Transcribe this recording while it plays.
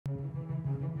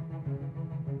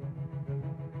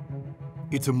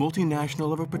It's a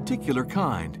multinational of a particular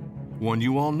kind, one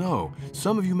you all know.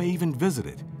 Some of you may even visit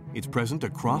it. It's present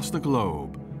across the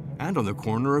globe and on the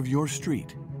corner of your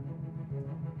street.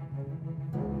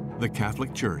 The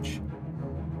Catholic Church.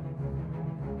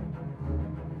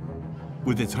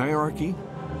 With its hierarchy,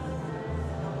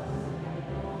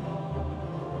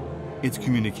 its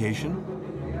communication,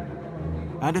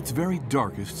 and its very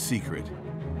darkest secret,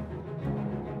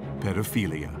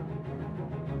 pedophilia.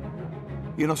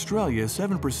 In Australia,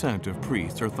 7% of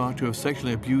priests are thought to have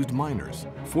sexually abused minors,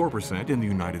 4% in the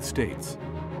United States.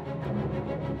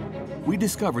 We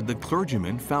discovered that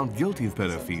clergymen found guilty of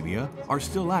pedophilia are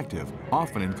still active,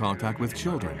 often in contact with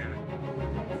children.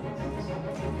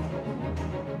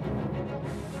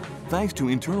 Thanks to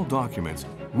internal documents,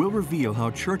 we'll reveal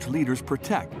how church leaders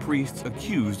protect priests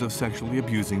accused of sexually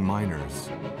abusing minors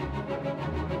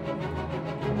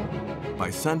by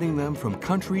sending them from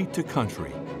country to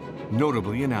country,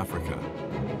 notably in Africa.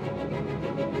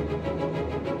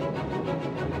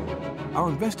 Our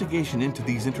investigation into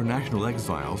these international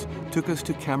exiles took us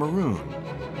to Cameroon,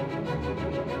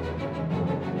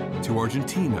 to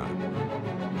Argentina,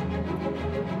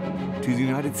 to the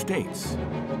United States,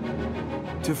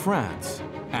 to France,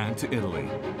 and to Italy.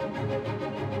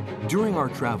 During our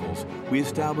travels, we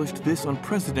established this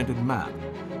unprecedented map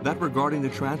that regarding the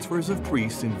transfers of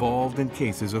priests involved in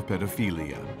cases of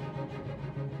pedophilia.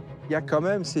 Il y a quand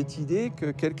même cette idée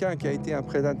que quelqu'un qui a été un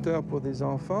prédateur pour des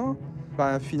enfants,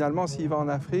 ben finalement, s'il va en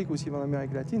Afrique ou s'il va en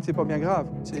Amérique latine, c'est pas bien grave,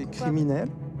 c'est criminel.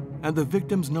 And the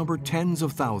victims number tens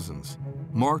of thousands,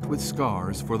 marked with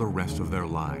scars for the rest of their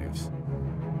lives.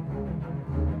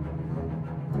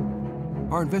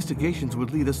 Our investigations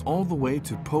would lead us all the way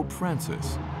to Pope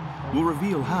Francis. We'll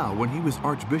reveal how, when he was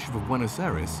Archbishop of Buenos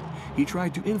Aires, he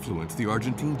tried to influence the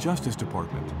Argentine Justice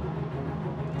Department.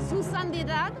 Su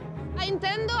santidad,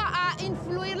 intendo a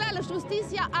influir la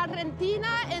justicia argentina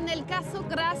en el caso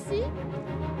Grassi.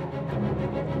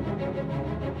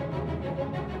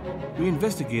 We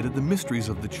investigated the mysteries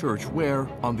of the church where,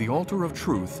 on the altar of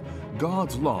truth,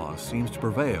 God's law seems to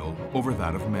prevail over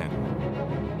that of men.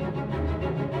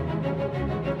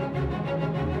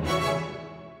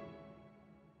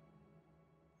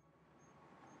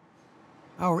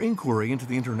 Our inquiry into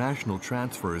the international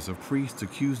transfers of priests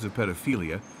accused of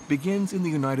pedophilia begins in the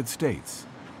United States.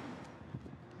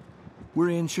 We're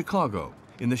in Chicago,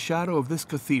 in the shadow of this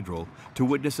cathedral, to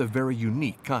witness a very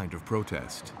unique kind of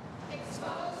protest.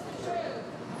 Expose the truth.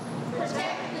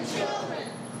 Protect the children.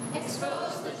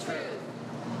 Expose the truth.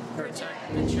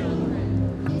 Protect the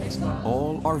children. Expose.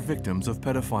 All are victims of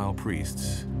pedophile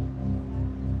priests.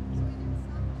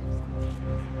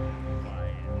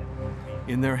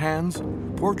 In their hands,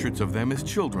 portraits of them as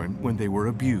children when they were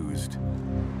abused.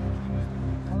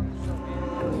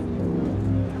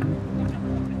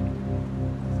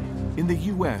 In the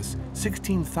U.S.,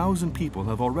 16,000 people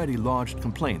have already lodged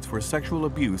complaints for sexual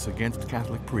abuse against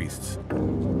Catholic priests.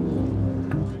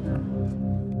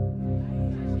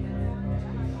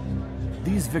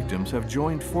 These victims have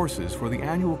joined forces for the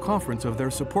annual conference of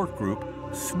their support group,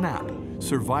 SNAP,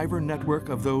 Survivor Network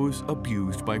of Those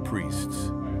Abused by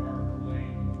Priests.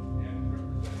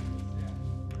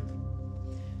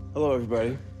 Hello,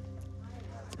 everybody.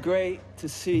 Great to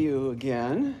see you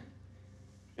again.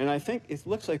 And I think it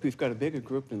looks like we've got a bigger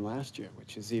group than last year,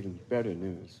 which is even better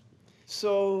news.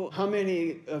 So how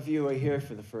many of you are here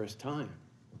for the first time?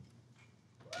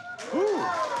 Woo!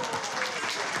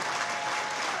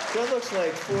 So it looks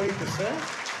like 40%.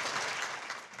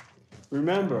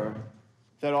 Remember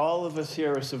that all of us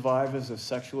here are survivors of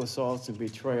sexual assaults and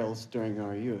betrayals during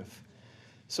our youth.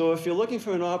 So if you're looking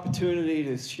for an opportunity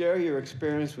to share your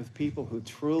experience with people who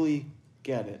truly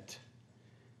get it,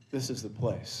 this is the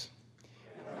place.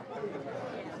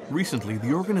 Recently,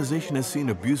 the organization has seen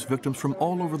abuse victims from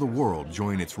all over the world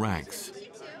join its ranks.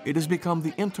 It has become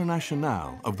the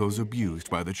internationale of those abused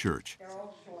by the church.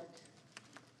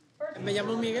 Me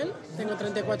llamo Miguel, tengo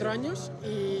 34 años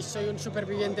y soy un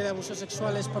superviviente de abusos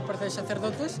sexuales por parte de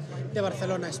sacerdotes de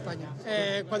Barcelona, España.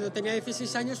 Cuando tenía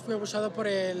 16 años fui abusado por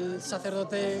el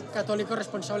sacerdote católico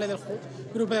responsable del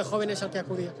grupo de jóvenes al que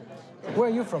acudía.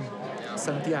 Where are you from?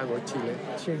 Santiago, Chile.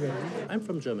 Chile. I'm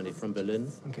from Germany, from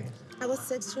Berlin. Okay. I was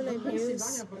sexually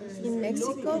abused in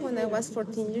Mexico when I was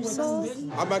 14 years old.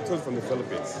 I'm actually from the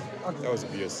Philippines. Okay. I was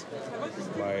abused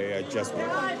by a Jesuit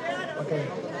Okay.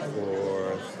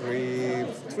 for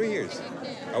three years.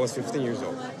 I was 15 years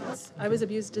old. I was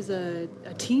abused as a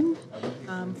teen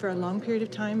for a long period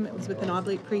of time. It was with an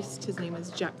oblate priest. His name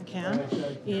is Jack McCann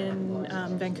in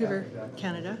Vancouver,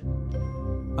 Canada.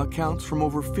 Accounts from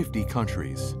over 50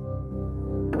 countries.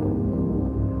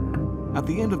 At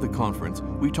the end of the conference,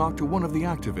 we talked to one of the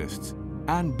activists,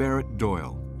 Ann Barrett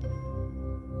Doyle.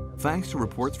 Thanks to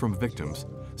reports from victims,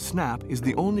 SNAP is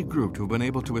the only group to have been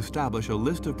able to establish a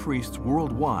list of priests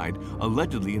worldwide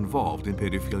allegedly involved in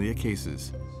pedophilia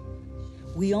cases.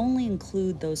 We only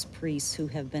include those priests who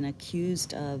have been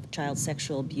accused of child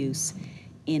sexual abuse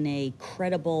in a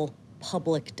credible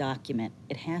public document.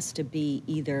 It has to be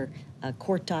either a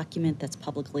court document that's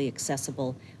publicly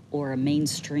accessible or a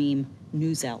mainstream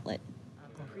news outlet.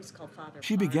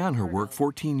 She began her work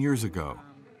 14 years ago.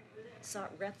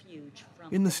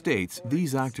 In the States,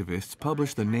 these activists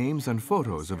publish the names and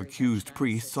photos of accused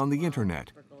priests on the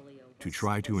internet to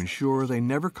try to ensure they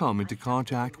never come into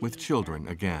contact with children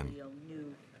again.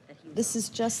 This is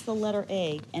just the letter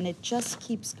A, and it just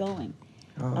keeps going.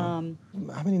 How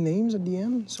many names at the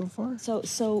end so far?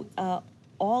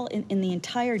 All in the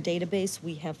entire database,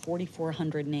 we have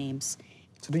 4,400 names.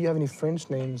 So do you have any French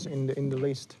names in the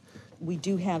list? We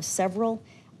do have several.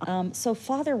 So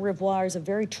Father Rivoire is a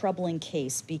very troubling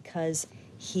case because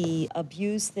he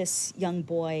abused this young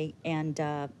boy, and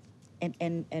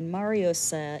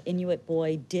Marius, Inuit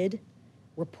boy, did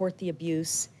report the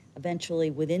abuse,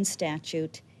 eventually within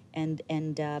statute,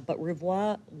 but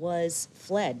Rivoire was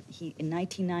fled. In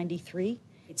 1993,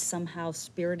 it somehow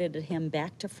spirited him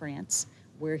back to France,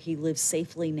 where he lives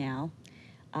safely now.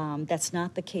 That's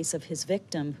not the case of his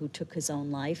victim, who took his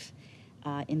own life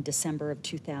in December of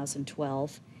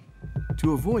 2012.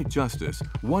 To avoid justice,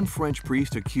 one French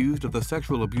priest accused of the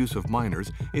sexual abuse of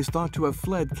minors is thought to have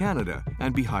fled Canada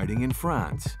and be hiding in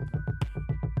France.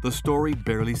 The story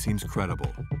barely seems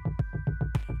credible.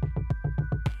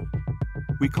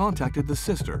 We contacted the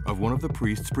sister of one of the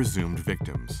priest's presumed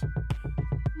victims.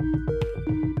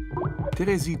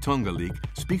 Therese Tungalik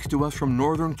speaks to us from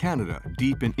northern Canada,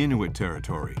 deep in Inuit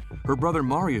territory. Her brother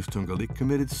Marius Tungalik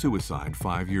committed suicide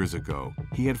 5 years ago.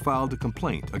 He had filed a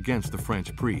complaint against the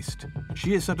French priest.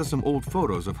 She has sent us some old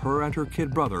photos of her and her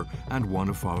kid brother and one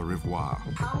of Father Rivoire.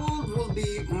 How old will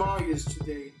be Marius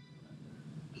today?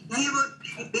 He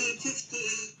would be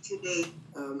 58 today.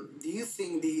 Do you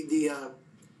think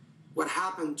what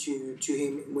happened to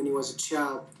him when he was a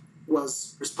child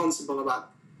was responsible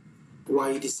about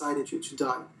why he decided to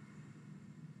die?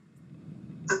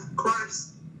 Of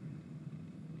course.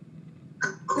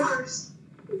 Of course.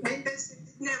 Because it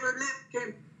never left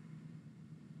him.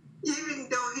 Even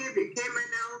though he became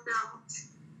an adult,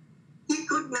 he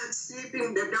could not sleep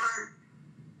in the dark.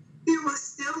 He was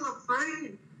still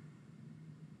afraid.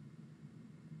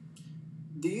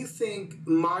 Do you think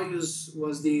Marius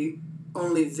was the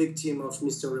only victim of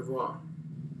Mr. Rivoire?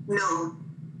 No.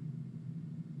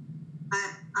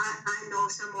 I know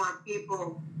some more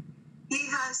people. He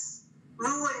has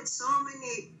ruined so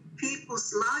many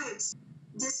people's lives.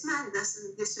 This man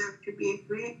doesn't deserve to be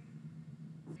free.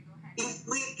 If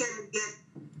we can get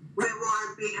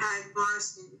Rivoire behind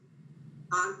bars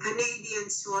on Canadian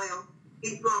soil,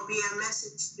 it will be a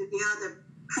message to the other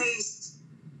priests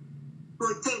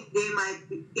who think they might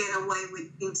get away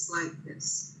with things like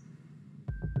this.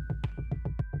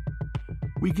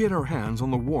 We get our hands on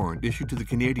the warrant issued to the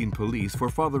Canadian police for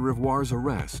Father Rivoire's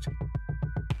arrest.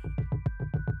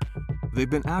 They've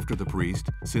been after the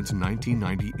priest since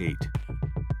 1998.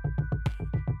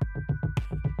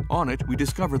 On it, we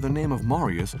discover the name of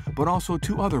Marius, but also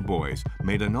 2 other boys,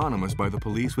 made anonymous by the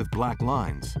police with black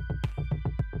lines.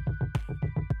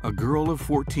 A girl of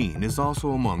 14 is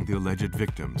also among the alleged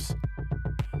victims.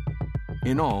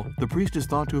 In all, the priest is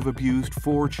thought to have abused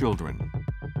 4 children.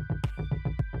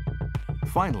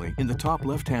 Finally, in the top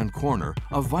left-hand corner,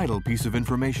 a vital piece of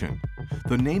information.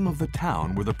 The name of the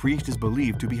town where the priest is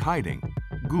believed to be hiding,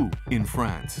 Gou in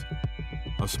France.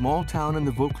 A small town in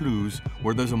the Vaucluse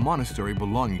where there's a monastery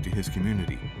belonging to his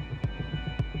community.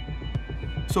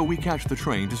 So we catch the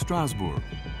train to Strasbourg.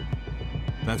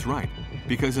 That's right,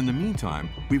 because in the meantime,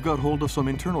 we've got hold of some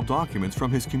internal documents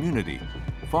from his community.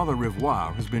 Father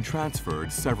Rivoire has been transferred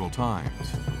several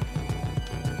times.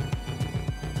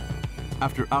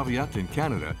 After Ariat in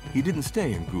Canada, he didn't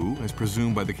stay in Gou, as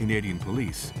presumed by the Canadian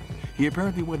police. He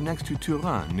apparently went next to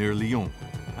Turin, near Lyon,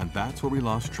 and that's where we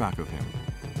lost track of him.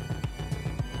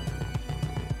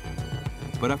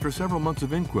 But after several months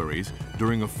of inquiries,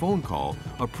 during a phone call,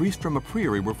 a priest from a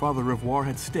priory where Father Rivoire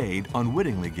had stayed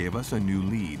unwittingly gave us a new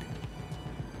lead.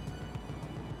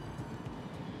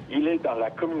 Il est dans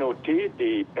la communauté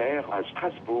des pères à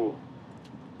Strasbourg.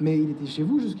 Mais il était chez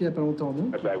vous jusqu'il n'y a pas longtemps, non?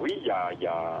 Ben oui, il y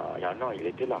a un an, il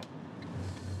était là.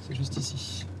 C'est juste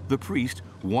ici. The priest,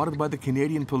 wanted by the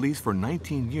Canadian police for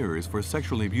 19 years for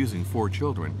sexually abusing 4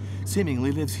 children,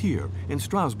 seemingly lives here, in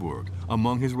Strasbourg,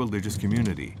 among his religious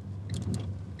community.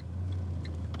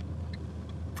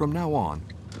 From now on,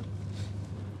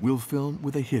 we'll film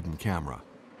with a hidden camera.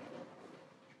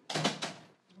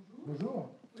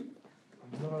 Bonjour.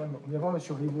 Bonjour madame. On vient voir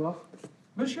monsieur Rivoire.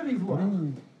 Monsieur Rivoire.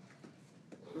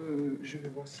 Oui. Je vais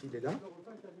voir s'il est là.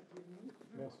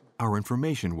 Our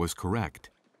information was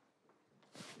correct.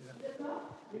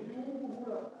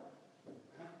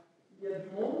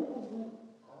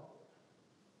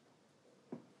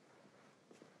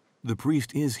 The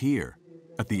priest is here,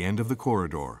 at the end of the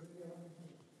corridor.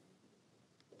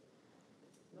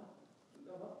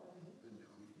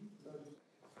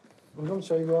 Bonjour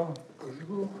monsieur Rivoire.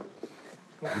 Bonjour.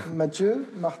 Mathieu,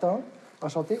 Martin,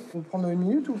 enchanté. On peut prendre une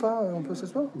minute ou pas? On peut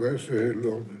s'asseoir? Ouais, c'est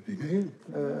l'heure du dîner.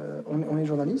 On est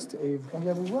journaliste et on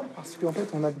vient vous voir parce qu'en fait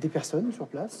on a des personnes sur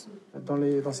place dans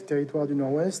ces territoires du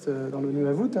Nord-Ouest, dans le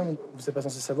Nunavut. Hein. Vous n'êtes pas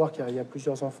censé savoir qu'il y a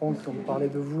plusieurs enfants qui ont parlé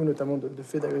de vous, notamment de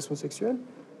faits d'agression sexuelle.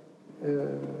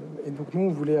 Et donc nous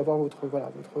on voulait avoir votre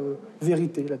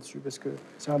vérité là-dessus parce que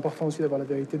c'est important aussi d'avoir la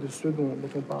vérité de ceux dont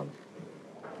on parle.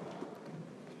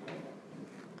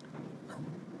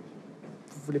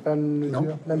 Vous voulez pas nous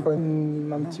dire, même pas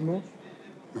un petit mot?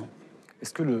 Non.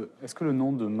 Est-ce que le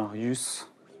nom de Marius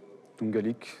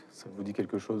Tungalik, ça vous dit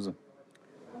quelque chose?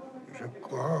 Je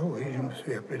crois, oui, je me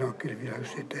suis appelé dans quel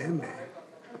village c'était, mais...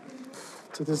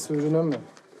 C'était ce jeune homme.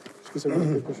 Est-ce que ça vous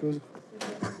dit quelque chose?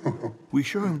 We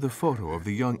show him the photo of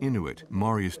the young Inuit,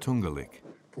 Marius Tungalik.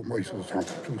 Pour moi, ils sont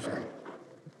tout seuls.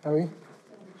 Ah oui?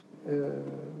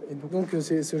 Et donc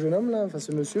c'est ce jeune homme-là, enfin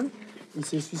ce monsieur, il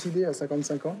s'est suicidé à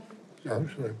 55 ans. Ah,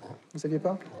 je ne savais pas. Vous ne saviez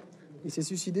pas? Il s'est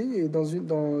suicidé et dans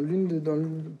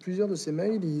plusieurs de ses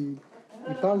mails, il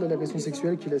parle de l'agression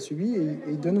sexuelle qu'il a subie et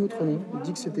il donne votre nom. Il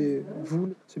dit que c'était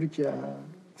vous, celui qui a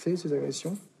fait ces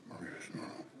agressions.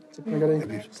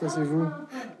 Regardez, ça c'est vous.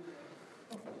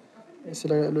 Et c'est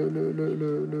le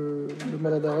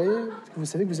mandat d'arrêt. Est-ce que vous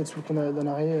savez que vous êtes sous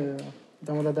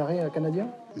d'un mandat d'arrêt canadien?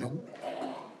 Non.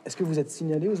 Est-ce que vous êtes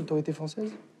signalé aux autorités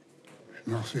françaises?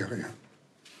 Je n'en sais rien.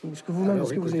 Est-ce que vous-même,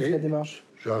 est-ce que vous avez fait la démarche?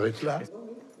 J'arrête là.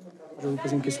 Je vais vous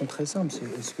poser une question très simple. C'est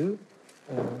est-ce que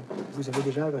vous avez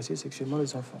déjà agressé sexuellement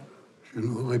les enfants? Je ne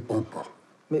vous réponds pas.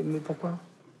 Mais pourquoi?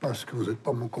 Parce que vous n'êtes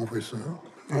pas mon confesseur.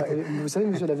 Ah, vous savez,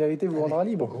 monsieur, la vérité vous rendra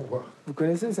libre. Au revoir. Vous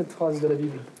connaissez cette phrase de la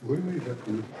Bible? Oui, je la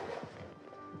connais.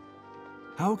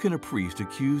 How can a priest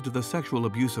accused of the sexual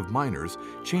abuse of minors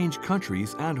change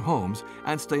countries and homes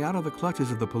and stay out of the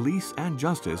clutches of the police and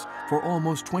justice for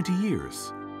almost 20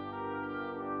 years?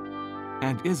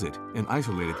 And is it an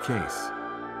isolated case?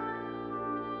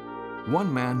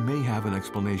 One man may have an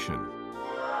explanation.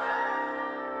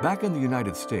 Back in the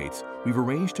United States, we've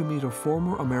arranged to meet a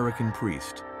former American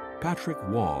priest, Patrick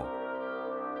Wall.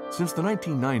 Since the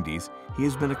 1990s, he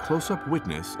has been a close-up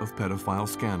witness of pedophile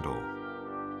scandal.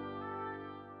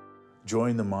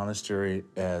 Joined the monastery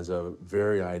as a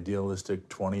very idealistic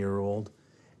 20-year-old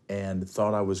and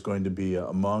thought I was going to be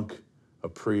a monk, a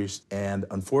priest, and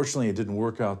unfortunately it didn't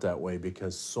work out that way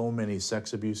because so many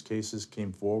sex abuse cases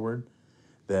came forward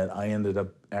that I ended up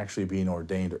actually being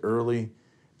ordained early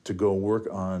to go work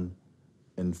on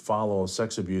and follow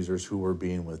sex abusers who were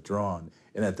being withdrawn.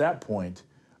 And at that point,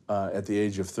 at the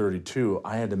age of 32,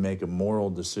 I had to make a moral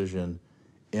decision.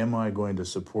 Am I going to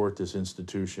support this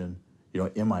institution? You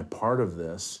know, am I part of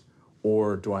this,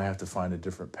 or do I have to find a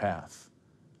different path?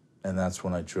 And that's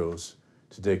when I chose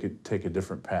to take a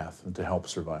different path and to help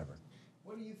survivors.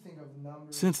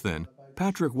 Since then,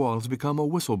 Patrick Wall has become a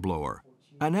whistleblower,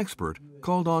 an expert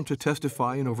called on to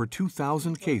testify in over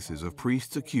 2,000 cases of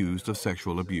priests accused of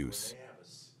sexual abuse.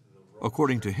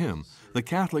 According to him, the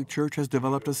Catholic Church has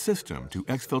developed a system to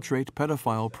exfiltrate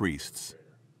pedophile priests.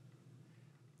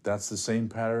 That's the same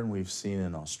pattern we've seen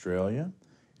in Australia.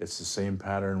 It's the same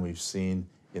pattern we've seen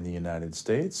in the United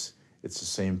States. It's the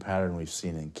same pattern we've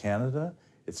seen in Canada.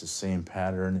 It's the same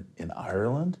pattern in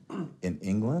Ireland, in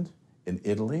England, in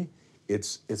Italy.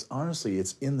 It's honestly,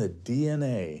 it's in the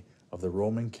DNA of the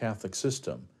Roman Catholic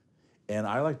system. And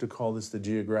I like to call this the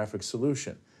geographic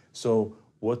solution. So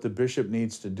what the bishop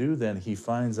needs to do then, he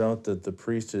finds out that the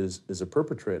priest is a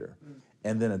perpetrator.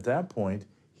 And then at that point,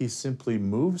 he simply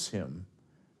moves him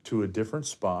to a different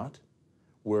spot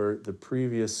where the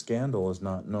previous scandal is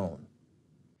not known.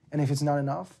 And if it's not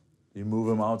enough? You move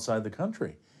him outside the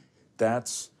country.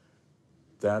 That's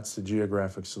the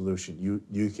geographic solution.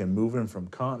 You can move him from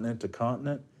continent to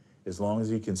continent as long as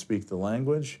he can speak the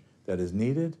language that is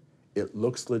needed, it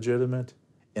looks legitimate,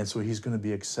 and so he's going to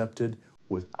be accepted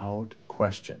without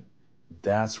question.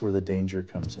 That's where the danger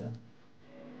comes in.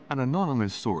 An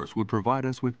anonymous source would provide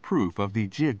us with proof of the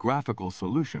geographical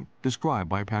solution described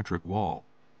by Patrick Wall.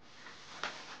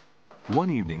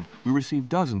 One evening, we received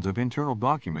dozens of internal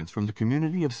documents from the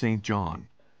community of St. John.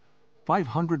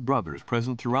 500 brothers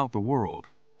present throughout the world.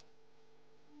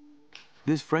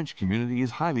 This French community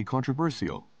is highly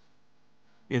controversial.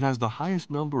 It has the highest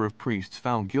number of priests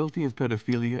found guilty of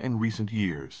pedophilia in recent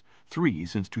years, 3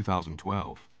 since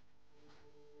 2012.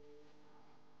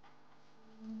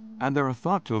 And there are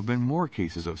thought to have been more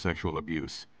cases of sexual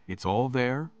abuse. It's all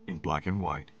there in black and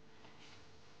white.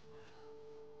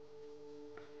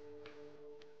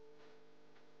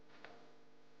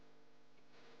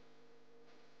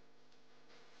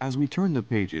 As we turn the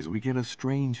pages, we get a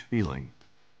strange feeling.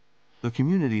 The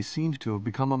community seems to have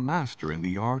become a master in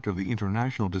the art of the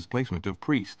international displacement of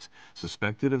priests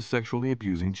suspected of sexually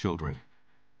abusing children.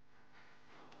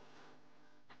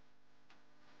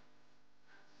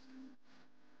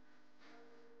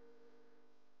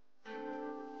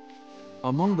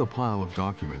 Among the pile of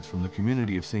documents from the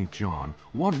community of St. John,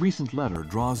 one recent letter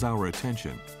draws our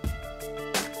attention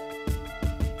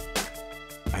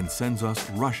and sends us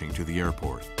rushing to the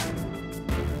airport.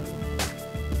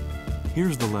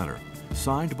 Here's the letter,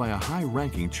 signed by a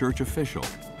high-ranking church official,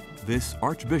 this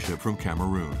archbishop from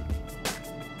Cameroon.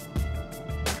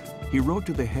 He wrote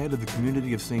to the head of the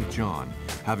community of St. John,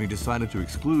 having decided to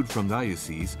exclude from the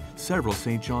diocese several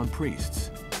St. John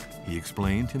priests. He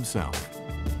explained himself.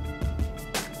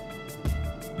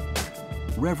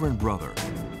 Reverend Brother,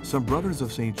 some brothers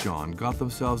of St. John got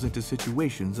themselves into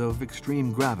situations of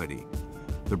extreme gravity.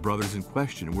 The brothers in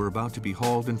question were about to be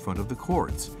hauled in front of the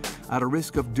courts, at a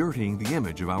risk of dirtying the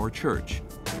image of our church.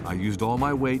 I used all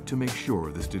my weight to make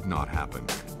sure this did not happen.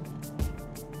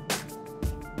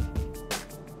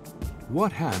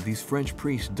 What had these French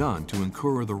priests done to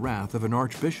incur the wrath of an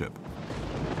archbishop?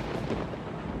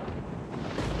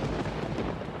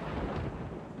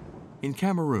 In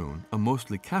Cameroon, a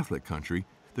mostly Catholic country,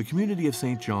 the community of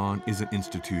St. John is an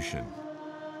institution.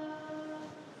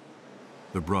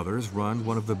 The brothers run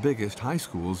one of the biggest high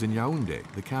schools in Yaoundé,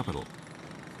 the capital.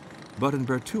 But in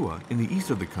Bertoua, in the east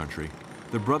of the country,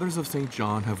 the Brothers of St.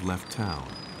 John have left town.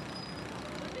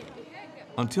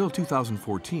 Until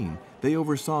 2014, they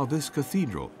oversaw this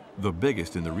cathedral, the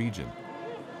biggest in the region.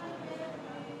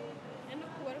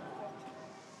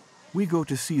 We go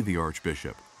to see the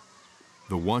Archbishop,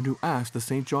 the one who asked the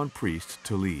St. John priests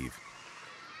to leave.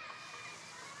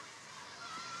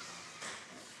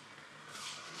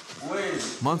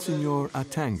 Monsignor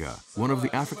Atanga, one of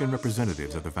the African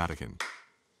representatives at the Vatican.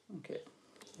 Ok.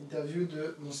 Interview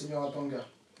de Monseigneur Atanga.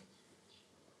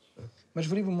 Moi, je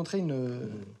voulais vous montrer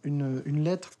une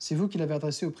lettre. C'est vous qui l'avez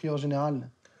adressée au prieur général,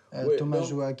 Oui, Thomas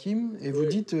Joachim, et vous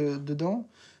dites dedans,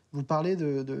 vous parlez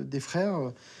des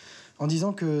frères en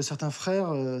disant que certains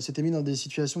frères s'étaient mis dans des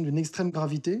situations d'une extrême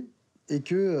gravité et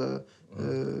que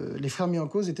les frères mis en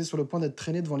cause étaient sur le point d'être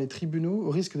traînés devant les tribunaux au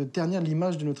risque de ternir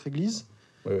l'image de notre Église.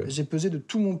 Oui. J'ai pesé de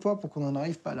tout mon poids pour qu'on n'en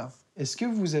arrive pas là. Est-ce que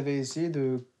vous avez essayé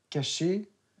de cacher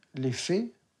les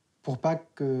faits pour pas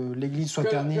que l'Église soit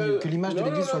ternie, que l'image de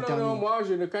l'Église soit ternie? Non, moi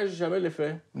je ne cache jamais les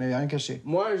faits. Vous n'avez rien caché?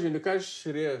 Moi je ne cache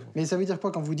rien. Mais ça veut dire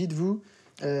quoi quand vous dites, vous,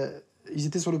 ils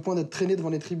étaient sur le point d'être traînés devant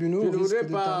les tribunaux? Je ne voudrais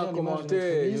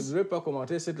pas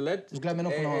commenter cette lettre. Donc là, maintenant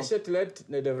et cette lettre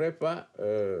ne devrait pas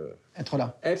être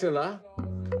là.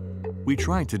 We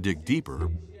tried to dig deeper,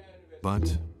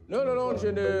 but Non, je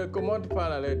ne commente pas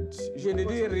la lettre. Je ne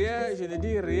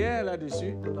dis rien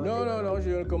là-dessus. Non, je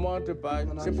ne commente pas.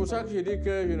 C'est pour ça que je dis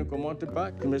que je ne commente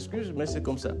pas. Je m'excuse, mais c'est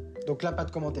comme ça. Donc là, pas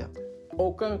de commentaire?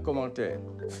 Aucun commentaire.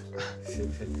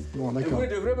 Bon, d'accord. Vous ne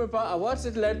devrez même pas avoir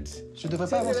cette lettre. Je ne devrais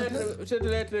pas avoir cette lettre? Cette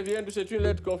lettre c'est une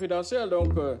lettre confidentielle,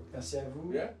 donc... Merci à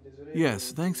vous. Yeah.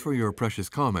 yes, thanks for your precious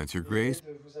comments, Your Grace,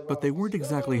 but they weren't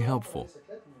exactly helpful.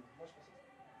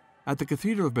 At the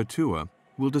Cathedral of Bertoua,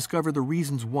 we'll discover the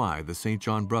reasons why the St.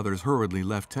 John brothers hurriedly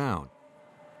left town.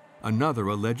 Another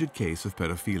alleged case of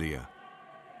pedophilia.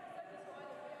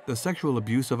 The sexual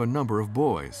abuse of a number of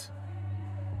boys.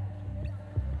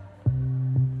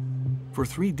 For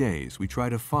 3 days, we try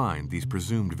to find these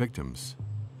presumed victims.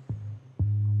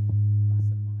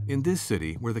 In this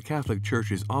city, where the Catholic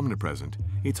Church is omnipresent,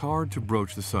 it's hard to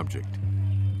broach the subject.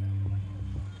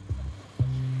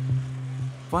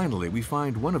 Finally, we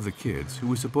find one of the kids who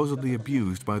was supposedly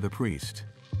abused by the priest.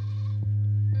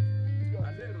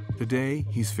 Today,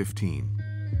 he's 15.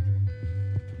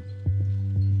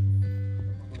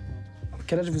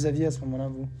 Quel âge vous aviez à ce moment-là,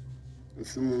 vous? À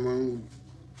ce moment,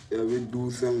 j'avais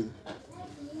 12 ans.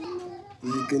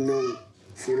 Il dit que non,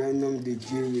 c'est un homme de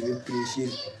Dieu, il veut prêcher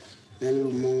dans le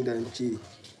monde entier.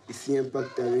 Et si un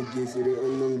pacte avec Dieu serait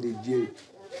un homme de Dieu,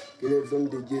 que les hommes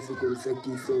de Dieu, c'est comme ça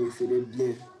qu'ils sont, ils seraient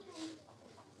bien.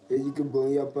 Il dit que bon,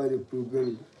 il n'y a pas de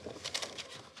problème.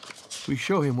 We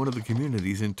show him one of the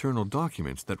community's internal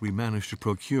documents that we managed to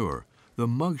procure, the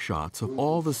mugshots of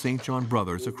all the St. John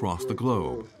brothers across the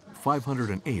globe,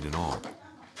 508 in all.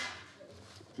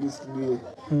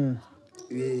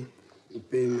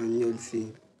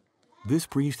 This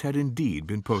priest had indeed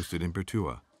been posted in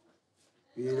Pertua.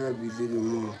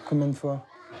 Combien de fois?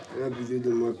 Il a abusé de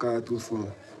moi 4 fois.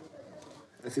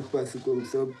 Ça s'est passé comme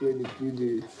ça près de plus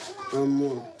d'1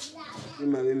 mois. Il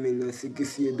m'avait menacé que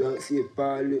si je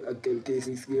parle à quelqu'un, il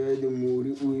risquerait de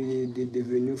mourir ou de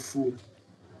devenir fou.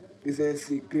 C'est un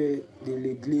secret de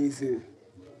l'église.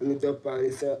 On ne doit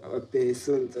parler ça à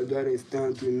personne, ça doit rester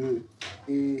entre nous.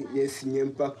 Et j'ai signé un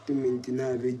pacte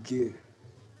maintenant avec Dieu.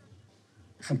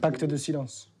 Un pacte de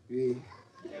silence. Oui.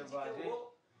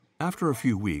 After a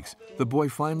few weeks, the boy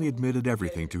finally admitted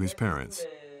everything to his parents.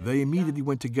 They immediately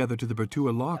went together to the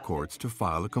Pertua law courts to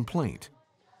file a complaint.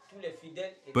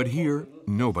 But here,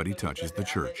 nobody touches the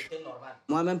church.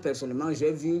 Moi-même, personnellement,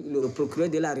 j'ai vu le procureur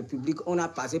de la République, on a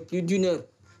passé plus d'1 heure.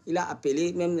 Il a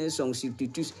appelé même son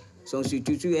substitut. Son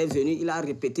substitut est venu, il a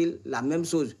répété la même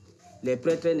chose. Les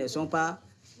prêtres ne sont pas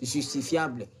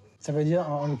justifiables. Ça veut dire,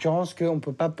 en l'occurrence, qu'on ne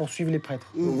peut pas poursuivre les prêtres?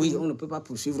 Oui, on ne peut pas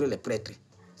poursuivre les prêtres.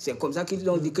 C'est comme ça qu'ils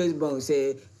ont dit que bon,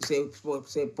 c'est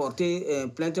porter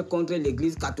plainte contre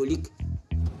l'Église catholique.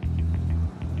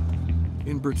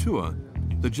 In Pertua,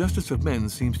 the justice of men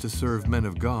seems to serve men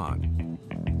of God.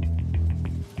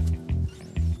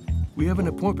 We have an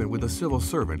appointment with a civil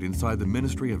servant inside the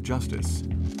Ministry of Justice.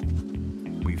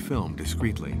 We film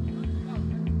discreetly.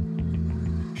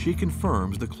 She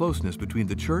confirms the closeness between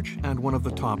the church and one of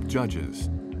the top judges.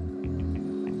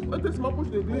 Le testament pour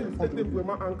l'Église était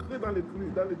vraiment ancré dans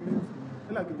l'Église.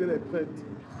 Elle a quitté les prêtres.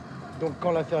 Donc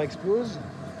quand l'affaire explose,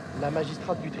 la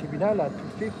magistrate du tribunal a tout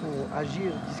fait pour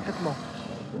agir discrètement.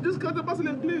 Discrètement, c'est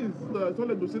l'Église. Ce sont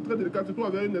les dossiers très délicats, surtout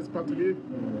avec une expatriée.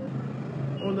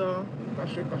 On a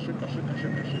caché.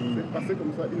 C'est passé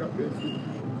comme ça, il a perçu.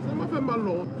 Ça m'a fait mal,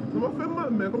 non? Ça m'a fait mal,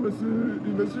 mais comme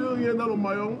monsieur rien dans le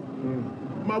maillon,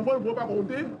 ma voix ne peut pas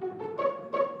compter.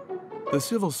 The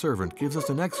civil servant gives us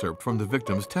an excerpt from the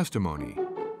victim's testimony.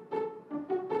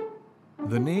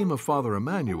 The name of Father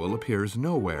Emmanuel appears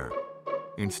nowhere.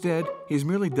 Instead, he's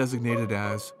merely designated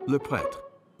as le prêtre,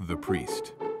 the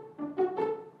priest.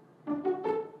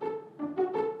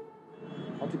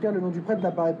 En tout cas, le nom du prêtre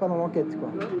n'apparaît pas dans l'enquête, quoi.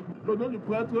 Le nom du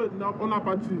prêtre, on n'a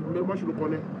pas dit, mais moi je le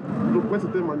connais. Le prêtre,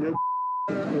 c'était Emmanuel.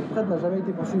 Le prêtre n'a jamais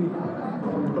été poursuivi.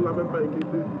 On l'a même pas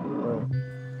inquiété.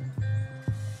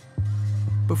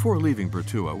 Before leaving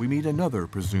Pertua, we meet another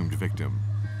presumed victim.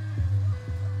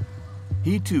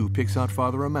 He too picks out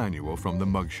Father Emmanuel from the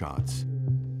mugshots.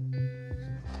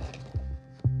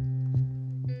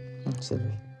 C'est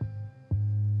lui.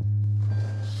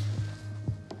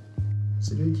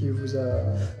 C'est lui qui vous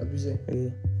a abusé.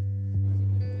 Oui.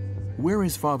 Where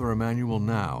is Father Emmanuel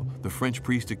now, the French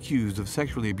priest accused of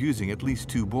sexually abusing at least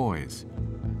 2 boys?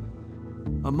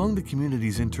 Among the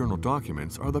community's internal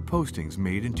documents are the postings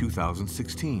made in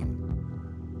 2016.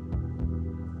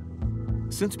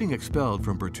 Since being expelled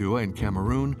from Pertua in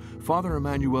Cameroon, Father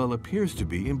Emmanuel appears to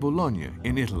be in Bologna,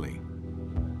 in Italy.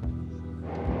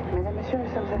 Mesdames, Messieurs, nous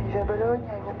sommes arrivés à Bologne,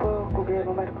 aéroport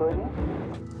Guglielmo Marconi.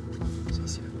 C'est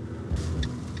ici.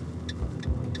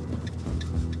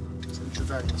 C'est le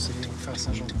cheval, c'est les frères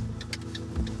Saint-Jean.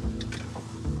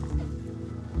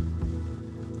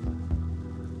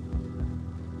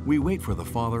 We wait for the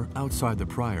father outside the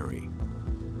priory.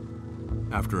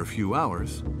 After a few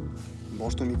hours,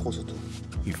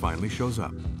 he finally shows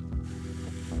up.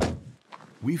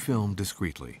 We film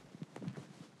discreetly.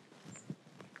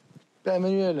 Père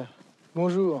Emmanuel,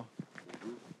 bonjour.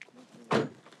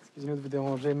 Excusez-moi de vous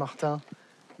déranger, Martin,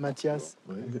 Mathias.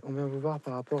 Oui. On vient vous voir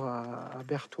par rapport à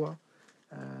Bertois,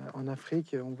 en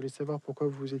Afrique. On voulait savoir pourquoi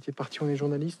vous étiez parti. On est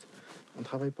journaliste. On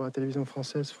travaille pour la télévision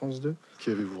française, France 2.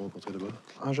 Qui avez-vous rencontré là-bas?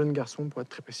 Un jeune garçon, pour être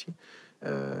très précis,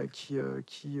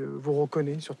 qui vous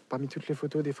reconnaît parmi toutes les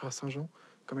photos des frères Saint-Jean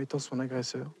comme étant son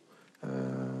agresseur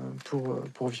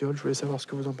pour viol. Je voulais savoir ce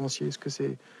que vous en pensiez. Est-ce que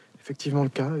c'est effectivement le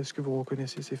cas? Est-ce que vous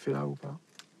reconnaissez ces faits-là ou pas?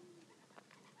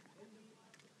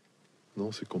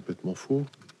 Non, c'est complètement faux.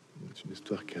 C'est une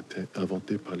histoire qui a été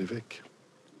inventée par l'évêque.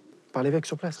 Par l'évêque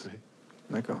sur place? Oui.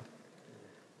 D'accord.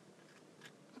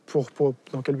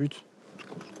 Dans quel but?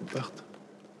 Qu'on parte.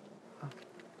 Ah.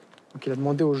 Donc il a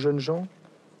demandé aux jeunes gens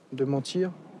de mentir.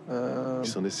 Il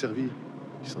s'en est servi.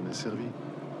 Il s'en est servi.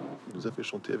 Il nous a fait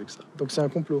chanter avec ça. Donc c'est un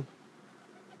complot.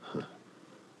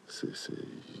 Il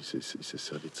s'est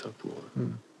servi de ça pour...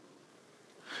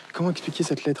 Comment expliquer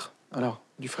cette lettre, alors,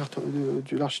 du frère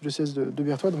de l'archidiocèse de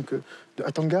Bertois, donc de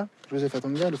Atanga, Joseph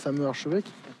Atanga, le fameux archevêque,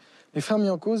 Les frères mis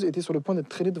en cause étaient sur le point d'être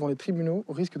traînés devant les tribunaux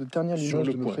au risque de ternir l'image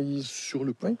de notre pays. Sur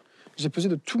le point. Oui. J'ai pesé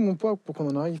de tout mon poids pour qu'on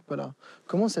n'en arrive pas là.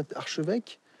 Comment cet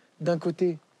archevêque, d'un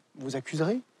côté, vous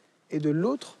accuserait, et de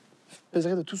l'autre,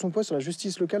 pèserait de tout son poids sur la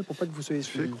justice locale pour pas que vous soyez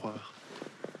suivi? Fais croire.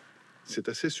 C'est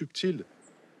assez subtil.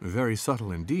 Very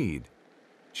subtle indeed.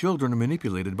 Children are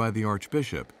manipulated by the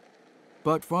Archbishop.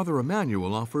 But Father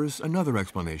Emmanuel offers another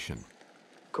explanation.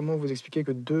 Comment vous expliquez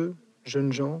que deux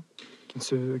jeunes gens qui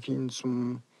ne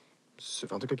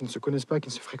se connaissent pas, qui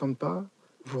ne se fréquentent pas,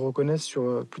 vous reconnaissent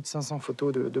sur plus de 500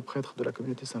 photos de prêtres de la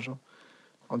communauté Saint-Jean,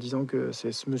 en disant que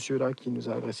c'est ce monsieur-là qui nous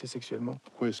a agressés sexuellement?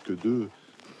 Pourquoi est-ce que deux?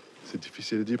 C'est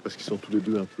difficile à dire parce qu'ils sont tous les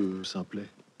deux un peu simplets.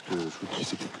 Je vous dis,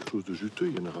 c'est quelque chose de juteux.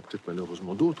 Il y en aura peut-être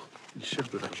malheureusement d'autres. Ils cherchent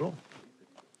de l'argent.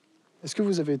 Est-ce que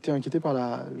vous avez été inquiété par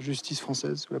la justice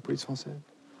française ou la police française?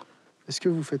 Est-ce que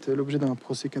vous faites l'objet d'un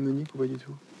procès canonique ou pas du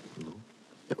tout? Non.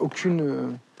 Il n'y a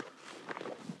aucune...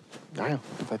 Il n'y a rien.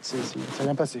 En fait, ça n'a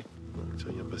rien passé. Non, il ne s'est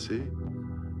rien passé.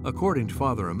 According to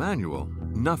Father Emmanuel,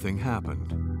 nothing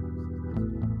happened.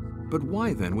 But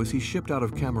why then was he shipped out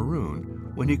of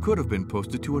Cameroon when he could have been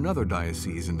posted to another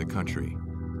diocese in the country?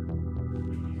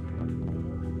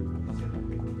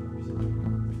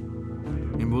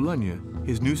 In Boulogne,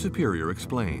 his new superior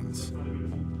explains.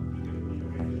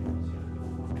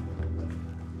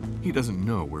 He doesn't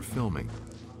know we're filming.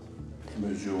 Des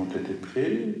mesures ont été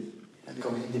prises. Quand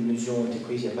vous dites des mesures ont été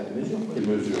prises, il n'y a pas de mesures. Des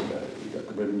mesures, il a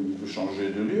quand même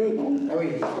changé de lieu, non? Ah oui.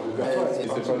 C'est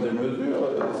pas des mesures,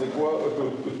 c'est quoi?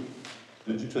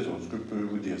 De toute façon, ce que je peux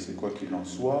vous dire, c'est quoi qu'il en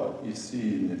soit, ici,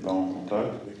 il n'est pas en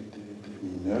contact avec des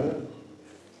mineurs.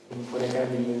 Vous prenez quand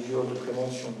même des mesures de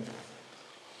prévention,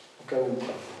 au cas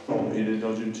où. Non, il est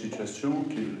dans une situation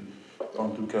qui, en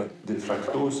tout cas, de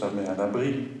facto, ça met à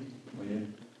l'abri. Vous voyez?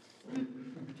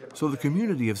 So the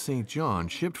community of St. John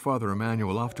shipped Father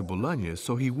Emmanuel off to Bologna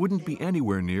so he wouldn't be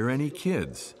anywhere near any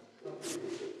kids.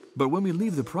 But when we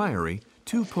leave the priory,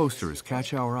 two posters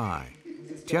catch our eye.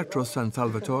 Teatro San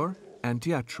Salvatore and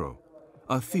Teatro,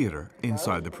 a theater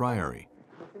inside the priory.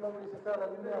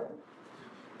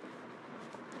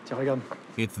 Tiens, regarde.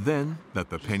 It's then that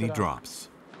the penny drops.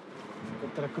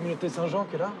 T'as la communauté Saint-Jean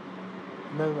qui est là,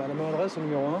 même à la même adresse, au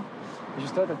numéro 1. Et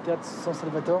juste là, t'as le théâtre San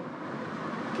Salvatore,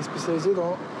 qui est spécialisé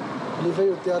dans l'éveil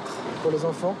au théâtre pour les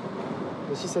enfants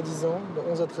de 6 à 10 ans,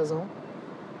 de 11 à 13 ans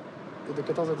et de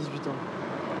 14 à 18 ans.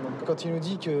 Donc, quand il nous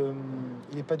dit qu'il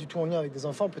n'est pas du tout en lien avec des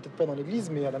enfants, peut-être pas dans l'église,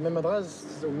 mais à la même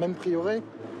adresse, au même prieuré,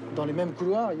 dans les mêmes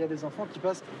couloirs, il y a des enfants qui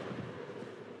passent.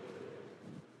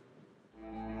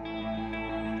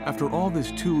 After all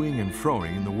this toing and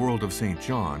froing in the world of St.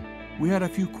 John, we had a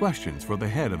few questions for the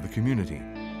head of the community.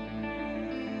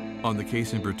 On the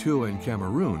case in Bertua and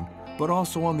Cameroon, but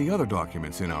also on the other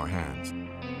documents in our hands.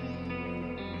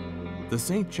 The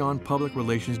St. John Public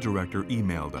Relations Director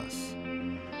emailed us.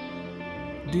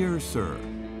 Dear Sir,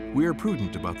 we are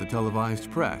prudent about the televised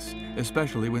press,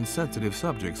 especially when sensitive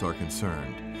subjects are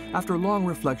concerned. After long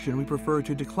reflection, we prefer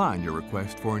to decline your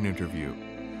request for an interview.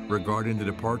 Regarding the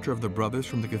departure of the brothers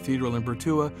from the cathedral in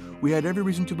Bertua, we had every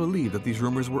reason to believe that these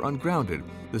rumors were ungrounded,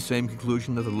 the same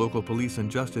conclusion that the local police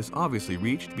and justice obviously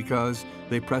reached because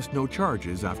they pressed no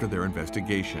charges after their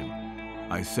investigation.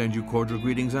 I send you cordial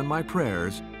greetings and my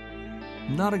prayers.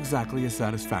 Not exactly a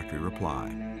satisfactory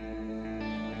reply.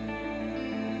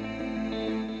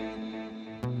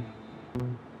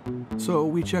 So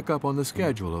we check up on the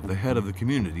schedule of the head of the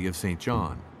community of St.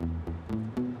 John.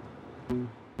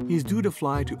 He's due to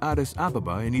fly to Addis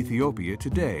Ababa in Ethiopia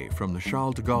today from the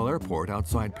Charles de Gaulle airport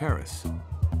outside Paris.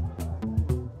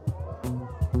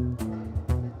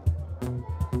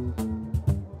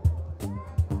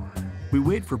 We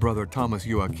wait for Brother Thomas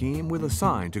Joachim with a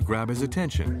sign to grab his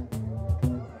attention.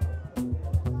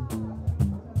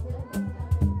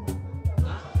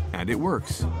 And it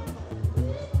works.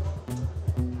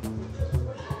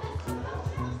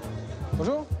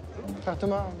 Bonjour, frère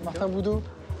Thomas, Martin Boudot,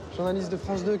 journaliste de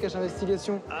France 2, Cache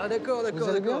Investigation. Ah d'accord, Vous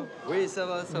allez bien? Oui, ça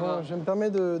va, ça va. Je me permets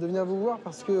de venir vous voir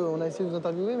parce qu'on a essayé de vous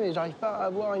interviewer, mais j'arrive pas à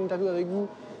avoir une interview avec vous.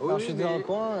 Oui, Alors, je suis dans le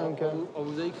coin. On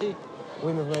vous a écrit.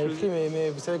 Oui, mais vous m'avez écrit,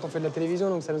 mais vous savez qu'on fait de la télévision,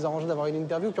 donc ça nous arrange d'avoir une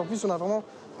interview. Puis en plus, on a vraiment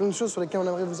plein de choses sur lesquelles on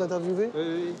aimerait vous interviewer.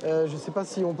 Oui. Je sais pas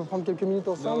si on peut prendre quelques minutes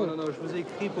ensemble. Non, je vous ai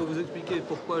écrit pour vous expliquer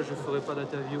pourquoi je ne ferai pas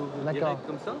d'interview direct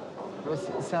comme ça.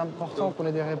 C'est important qu'on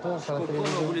ait des réponses à la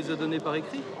télévision. On vous les a données par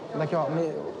écrit. D'accord,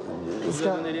 mais... On vous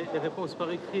a donné les réponses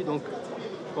par écrit, donc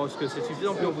Je pense que c'est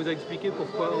suffisant. Puis on vous a expliqué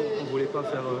pourquoi on ne voulait pas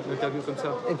faire une interview comme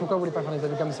ça. Et pourquoi vous voulez pas faire une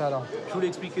interview comme ça alors? Je vous l'ai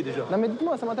expliqué déjà. Non mais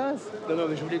dites-moi, ça m'intéresse. Non,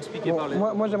 mais je vous l'ai expliqué par les...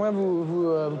 Moi j'aimerais vous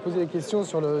poser des questions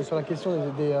sur la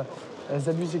question des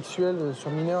abus sexuels sur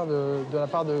mineurs de la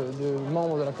part de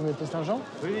membres de la communauté Saint-Jean.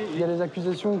 Oui. Il y a des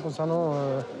accusations concernant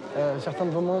certains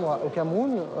de vos membres au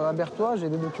Cameroun, à Berthois. J'ai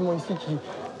des documents ici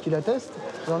qui l'attestent.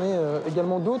 J'en ai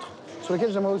également d'autres sur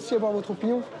lesquels j'aimerais aussi avoir votre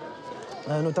opinion.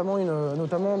 Notamment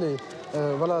des...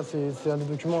 voilà, c'est un des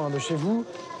documents de chez vous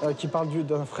qui parle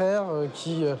d'un frère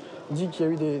qui dit qu'il y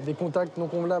a eu des contacts non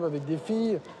convenables avec des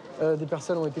filles. Des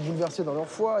personnes ont été bouleversées dans leur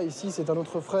foi. Ici, c'est un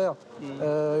autre frère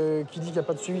qui dit qu'il n'y a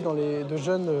pas de suivi de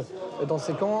jeunes dans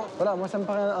ces camps. Voilà, moi, ça me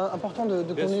paraît important de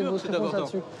connaître votre réponse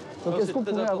là-dessus. Donc, est-ce qu'on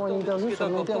pourrait avoir une interview sur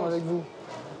le long terme avec vous?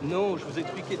 Non, je vous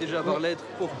expliquais déjà par lettre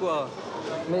pourquoi.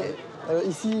 Mais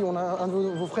ici, on a un de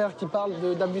vos frères qui parle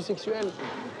d'abus sexuels.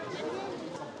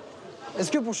 Est-ce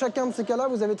que pour chacun de ces cas-là,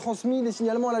 vous avez transmis les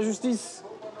signalements à la justice?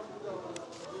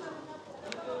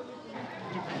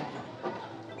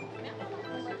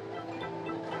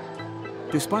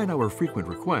 Despite our frequent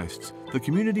requests, the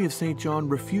community of St. John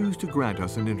refused to grant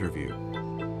us an interview.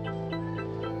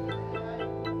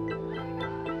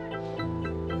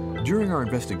 During our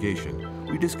investigation,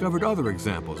 we discovered other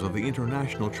examples of the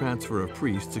international transfer of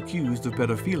priests accused of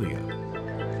pedophilia.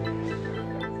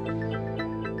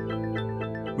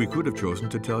 We could have chosen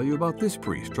to tell you about this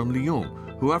priest from Lyon,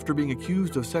 who, after being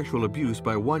accused of sexual abuse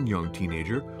by one young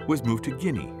teenager, was moved to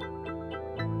Guinea.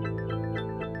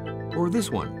 Or this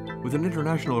one, with an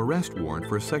international arrest warrant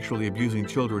for sexually abusing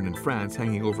children in France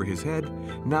hanging over his head,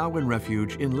 now in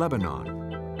refuge in Lebanon.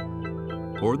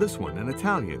 Or this one, an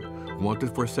Italian,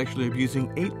 wanted for sexually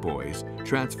abusing 8 boys,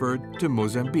 transferred to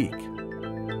Mozambique.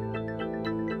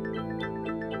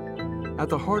 At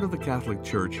the heart of the Catholic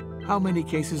Church, how many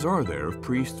cases are there of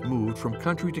priests moved from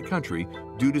country to country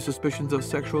due to suspicions of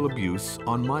sexual abuse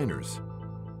on minors?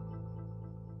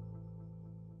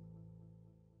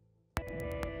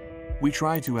 We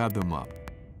tried to add them up.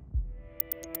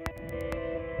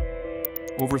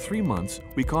 Over 3 months,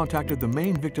 we contacted the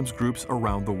main victims groups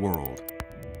around the world.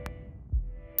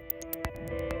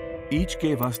 Each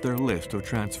gave us their list of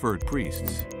transferred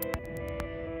priests.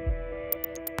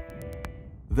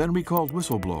 Then we called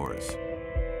whistleblowers,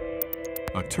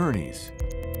 attorneys,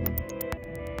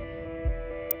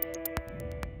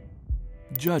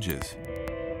 judges,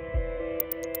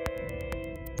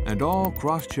 and all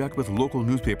cross-checked with local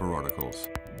newspaper articles.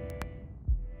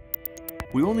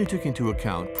 We only took into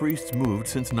account priests moved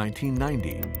since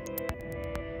 1990.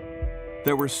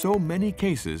 There were so many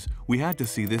cases, we had to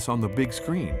see this on the big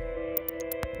screen.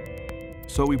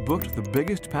 So we booked the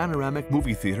biggest panoramic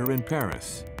movie theater in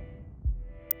Paris.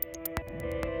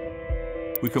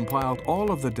 We compiled all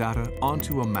of the data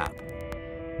onto a map.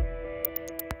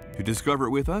 To discover it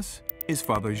with us is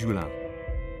Father Julien.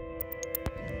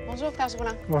 Bonjour, Père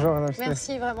Joulin. Bonjour, Madame.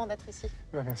 Merci vraiment d'être ici.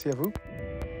 Merci à vous.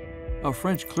 A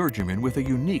French clergyman with a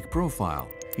unique profile.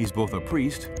 He's both a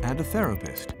priest and a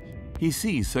therapist. He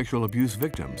sees sexual abuse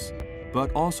victims,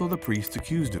 but also the priests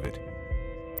accused of it.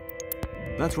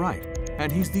 That's right,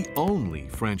 and he's the only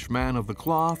French man of the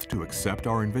cloth to accept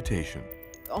our invitation.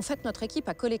 En fait, notre équipe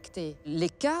a collecté les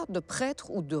cas de prêtres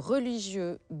ou de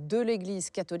religieux de l'Église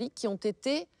catholique qui ont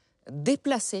été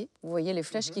déplacés. Vous voyez les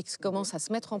flèches qui commencent à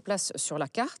se mettre en place sur la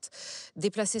carte.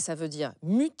 Déplacés, ça veut dire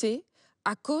mutés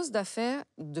à cause d'affaires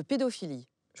de pédophilie.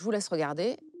 Je vous laisse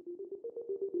regarder.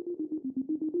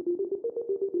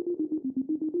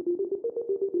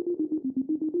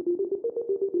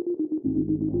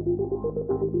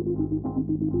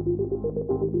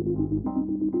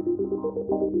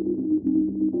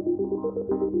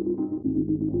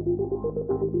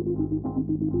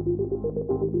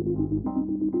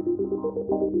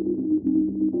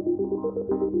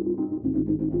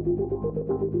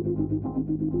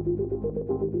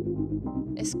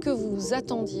 Est-ce que vous vous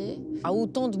attendiez à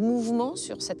autant de mouvements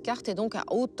sur cette carte et donc à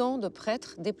autant de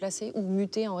prêtres déplacés ou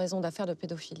mutés en raison d'affaires de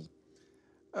pédophilie?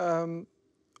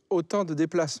 Autant de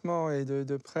déplacements et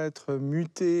de prêtres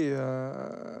mutés,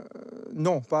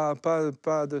 non, pas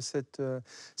de cette...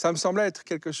 ça me semblait être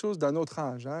quelque chose d'un autre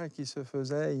âge, hein, qui se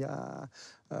faisait il y a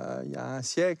un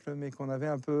siècle, mais qu'on avait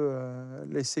un peu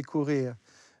laissé courir.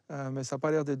 Mais ça n'a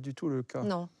pas l'air d'être du tout le cas.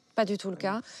 Non, pas du tout le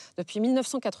cas. Depuis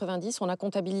 1990, on a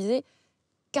comptabilisé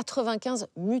 95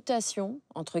 mutations,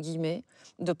 entre guillemets,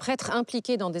 de prêtres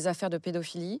impliqués dans des affaires de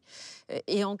pédophilie.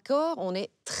 Et encore, on est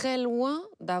très loin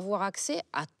d'avoir accès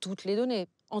à toutes les données.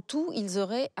 En tout, ils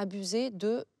auraient abusé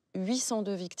de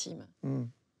 802 victimes.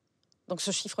 Donc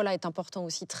ce chiffre-là est important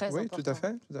aussi, très important. Oui, tout à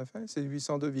fait, tout à fait. C'est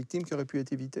 802 victimes qui auraient pu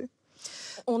être évitées.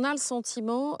 On a le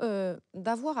sentiment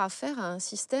d'avoir affaire à un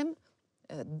système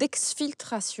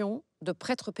d'exfiltration de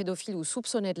prêtres pédophiles ou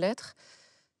soupçonnés de l'être.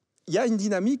 Il y a une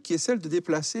dynamique qui est celle de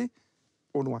déplacer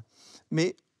au loin.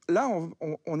 Mais là,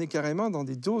 on est carrément dans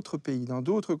d'autres pays, dans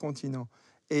d'autres continents.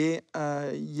 Et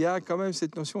il y a quand même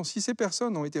cette notion, si ces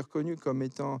personnes ont été reconnues comme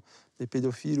étant des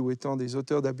pédophiles ou étant des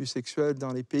auteurs d'abus sexuels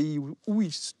dans les pays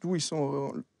d'où ils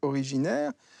sont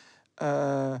originaires,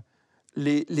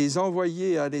 les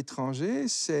envoyer à l'étranger,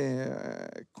 c'est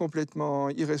complètement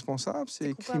irresponsable,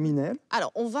 c'est criminel.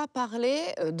 Alors, on va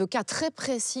parler de cas très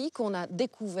précis qu'on a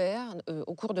découverts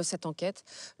au cours de cette enquête.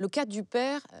 Le cas du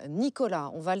père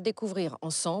Nicolas, on va le découvrir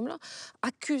ensemble,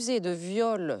 accusé de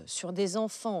viol sur des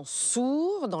enfants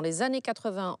sourds dans les années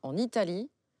 80 en Italie.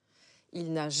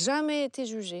 Il n'a jamais été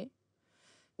jugé,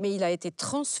 mais il a été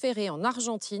transféré en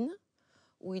Argentine,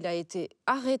 où il a été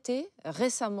arrêté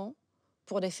récemment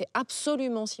pour des faits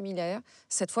absolument similaires.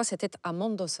 Cette fois, c'était à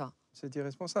Mendoza. C'est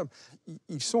irresponsable.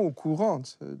 Ils sont au courant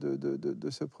de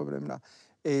ce problème-là.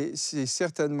 Et c'est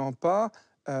certainement pas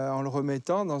en le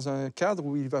remettant dans un cadre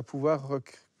où il va pouvoir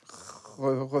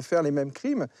refaire les mêmes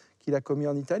crimes qu'il a commis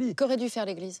en Italie. Qu'aurait dû faire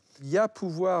l'Église? Il y a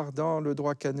pouvoir dans le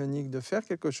droit canonique de faire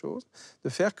quelque chose, de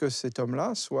faire que cet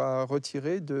homme-là soit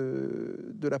retiré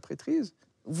de la prêtrise.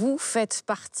 Vous faites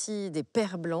partie des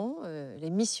pères blancs, les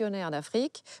missionnaires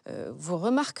d'Afrique. Vous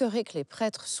remarquerez que les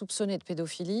prêtres soupçonnés de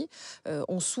pédophilie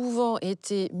ont souvent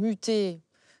été mutés,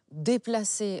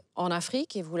 déplacés en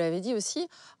Afrique, et vous l'avez dit aussi,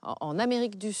 en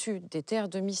Amérique du Sud, des terres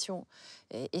de mission.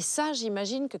 Et ça,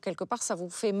 j'imagine que quelque part, ça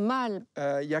vous fait mal.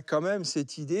 Il y a quand même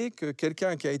cette idée que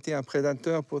quelqu'un qui a été un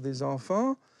prédateur pour des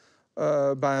enfants,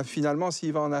 finalement,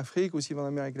 s'il va en Afrique ou s'il va en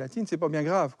Amérique latine, c'est pas bien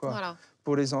grave, quoi. Voilà.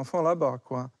 Pour les enfants là-bas,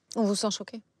 quoi. On vous sent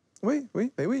choqué? Oui.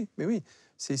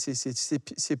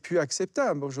 C'est plus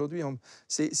acceptable aujourd'hui.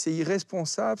 C'est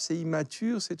irresponsable, c'est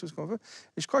immature, c'est tout ce qu'on veut.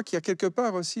 Et je crois qu'il y a quelque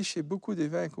part aussi, chez beaucoup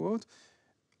d'évêques ou autres,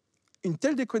 une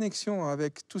telle déconnexion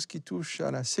avec tout ce qui touche à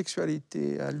la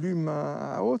sexualité, à l'humain,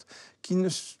 à autres, qu'ils ne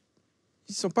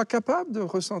sont pas capables de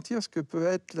ressentir ce que peut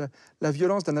être la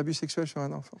violence d'un abus sexuel sur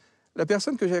un enfant. La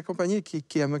personne que j'ai accompagnée,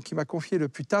 qui m'a confié le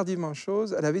plus tardivement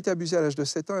chose, elle avait été abusée à l'âge de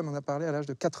 7 ans, elle m'en a parlé à l'âge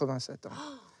de 87 ans.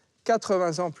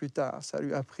 80 ans plus tard, ça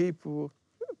lui a pris pour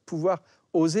pouvoir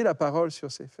oser la parole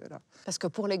sur ces faits-là. Parce que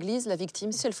pour l'Église, la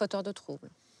victime, c'est le fauteur de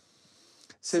troubles.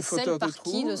 C'est celle par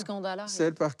qui le scandale arrive.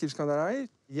 Celle par qui le scandale arrive.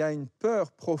 Il y a une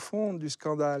peur profonde du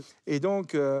scandale. Et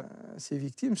donc, ces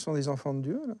victimes sont des enfants de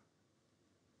Dieu.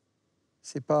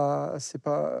 C'est pas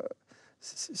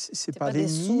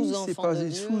l'ennemi, c'est pas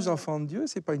des sous-enfants de Dieu,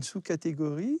 c'est pas une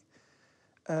sous-catégorie.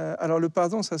 Alors le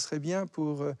pardon, ça serait bien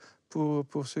pour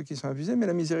ceux qui sont abusés, mais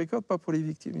la miséricorde, pas pour les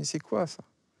victimes. Et c'est quoi ça,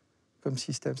 comme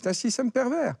système? C'est un système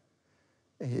pervers.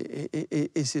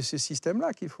 Et c'est ce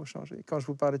système-là qu'il faut changer. Quand je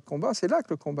vous parlais de combat, c'est là que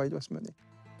le combat il doit se mener.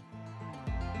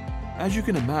 As you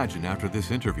can imagine after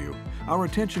this interview, our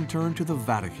attention turned to the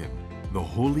Vatican, the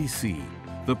Holy See,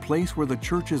 the place where the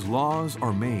Church's laws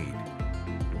are made,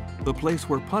 the place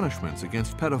where punishments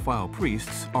against pedophile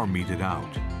priests are meted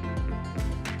out.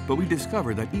 But we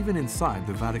discovered that even inside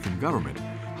the Vatican government,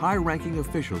 high-ranking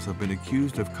officials have been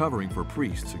accused of covering for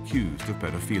priests accused of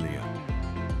pedophilia.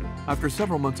 After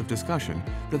several months of discussion,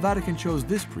 the Vatican chose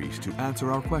this priest to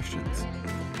answer our questions.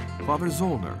 Father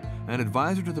Zollner, an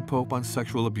advisor to the Pope on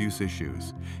sexual abuse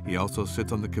issues. He also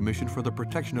sits on the Commission for the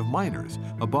Protection of Minors,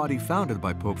 a body founded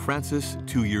by Pope Francis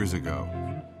 2 years ago.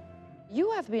 You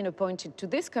have been appointed to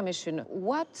this commission.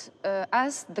 What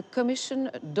has the commission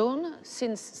done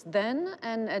since then,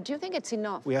 and do you think it's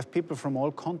enough? We have people from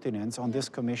all continents on this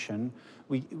commission.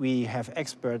 We have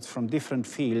experts from different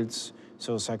fields,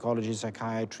 so psychology,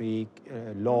 psychiatry,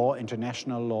 law,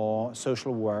 international law,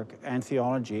 social work, and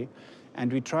theology.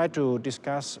 And we try to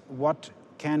discuss what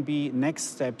can be next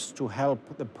steps to help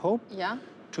the Pope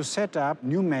to set up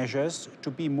new measures to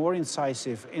be more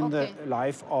incisive in the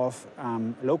life of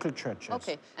local churches.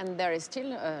 Okay, and there is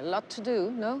still a lot to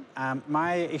do, no?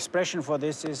 My expression for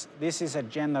this is a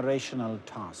generational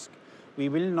task. We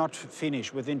will not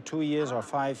finish within 2 years or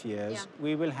 5 years. Yeah.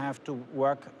 We will have to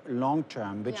work long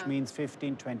term, which means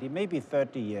 15, 20, maybe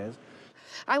 30 years.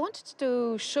 I wanted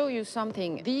to show you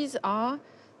something. These are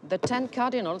the 10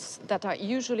 cardinals that are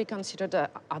usually considered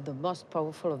are the most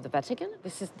powerful of the Vatican.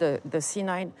 This is the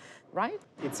C9, right?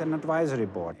 It's an advisory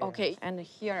board. Okay, and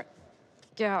here,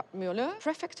 Gerd Müller,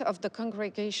 prefect of the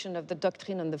Congregation of the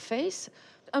Doctrine and the Faith.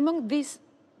 Among these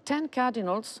 10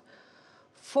 cardinals,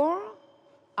 4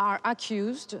 are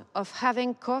accused of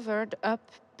having covered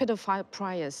up pedophile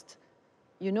priests.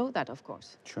 You know that, of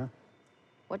course. Sure.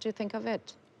 What do you think of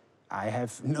it? I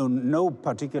have no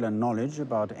particular knowledge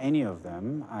about any of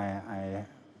them.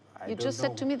 I You just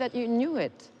said to me that you knew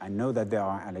it. I know that there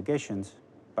are allegations,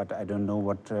 but I don't know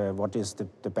what is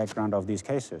the background of these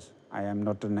cases. I am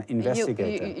not an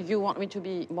investigator. You want me to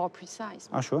be more precise?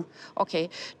 Oh, sure. Okay.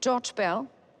 George Bell,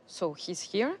 so he's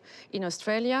here in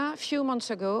Australia. A few months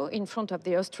ago, in front of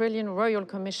the Australian Royal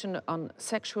Commission on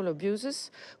Sexual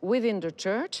Abuses within the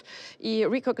Church, he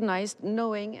recognized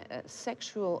knowing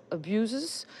sexual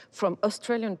abuses from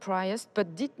Australian priors,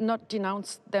 but did not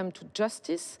denounce them to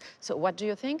justice. So what do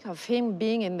you think of him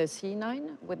being in the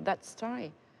C9 with that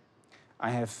story? I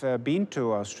have been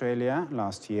to Australia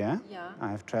last year. Yeah.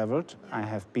 I have traveled. I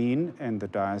have been in the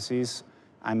diocese.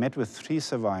 I met with 3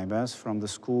 survivors from the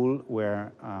school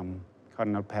where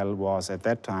Cardinal Pell was at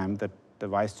that time the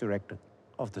vice director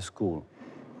of the school.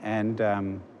 And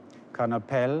Cardinal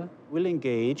Pell will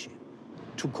engage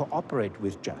to cooperate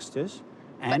with justice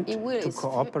and to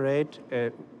cooperate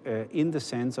in the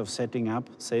sense of setting up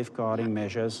safeguarding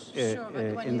measures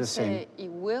in the same. He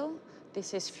will,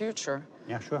 this is future.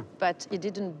 Yeah, sure. But he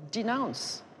didn't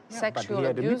denounce sexual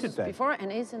abuses before,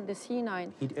 and is in the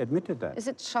C9. He admitted that. Is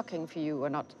it shocking for you or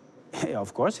not?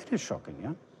 Of course it is shocking,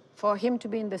 yeah. For him to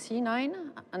be in the C9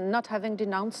 and not having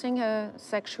denouncing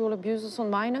sexual abuses on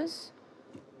minors?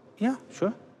 Yeah,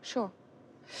 sure. Sure.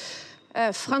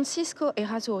 Francisco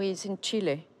Errázuriz in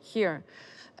Chile, here.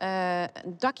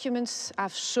 Documents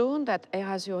have shown that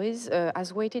Errázuriz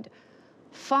has waited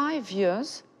 5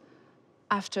 years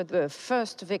after the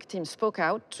first victim spoke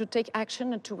out to take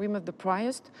action and to remove the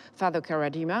priest, Father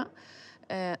Karadima.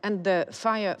 And the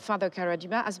Father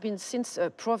Karadima has been since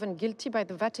proven guilty by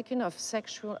the Vatican of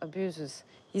sexual abuses.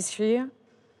 He's here,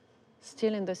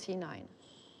 still in the C9.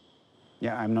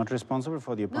 Yeah, I'm not responsible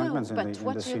for the appointments in the C9. But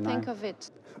what do you think of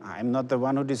it? I'm not the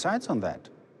one who decides on that.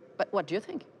 But what do you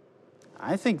think?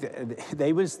 I think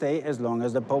they will stay as long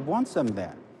as the Pope wants them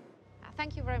there.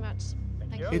 Thank you very much.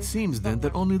 Thank you. It seems then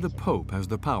that only the Pope has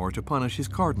the power to punish his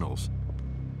cardinals.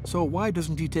 So why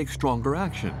doesn't he take stronger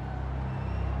action?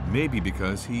 Maybe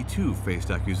because he too faced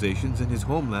accusations in his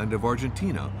homeland of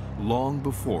Argentina long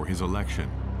before his election.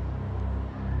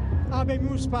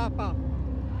 Habemus Papa.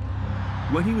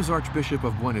 When he was Archbishop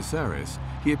of Buenos Aires,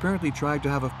 he apparently tried to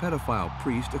have a pedophile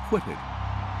priest acquitted.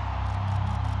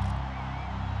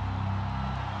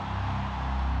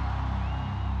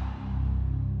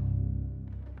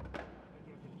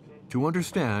 To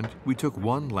understand, we took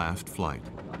one last flight.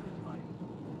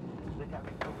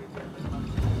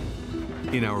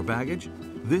 In our baggage,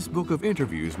 this book of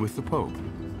interviews with the Pope.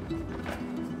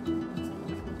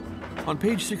 On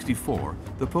page 64,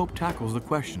 the Pope tackles the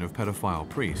question of pedophile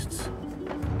priests.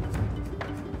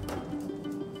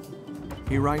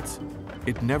 He writes,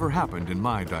 "It never happened in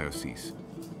my diocese."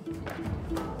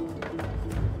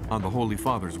 On the Holy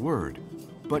Father's word,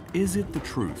 but is it the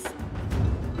truth?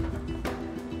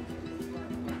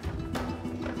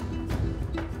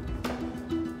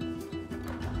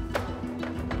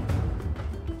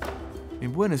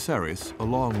 In Buenos Aires,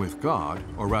 along with God,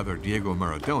 or rather Diego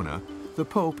Maradona, the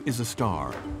Pope is a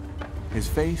star. His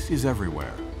face is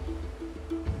everywhere.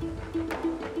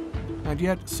 And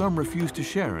yet, some refuse to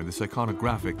share in this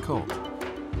iconographic cult.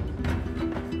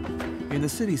 In the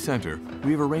city center,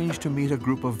 we have arranged to meet a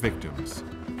group of victims.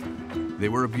 They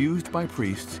were abused by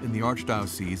priests in the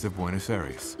Archdiocese of Buenos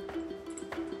Aires.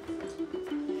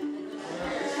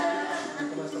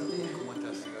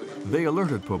 They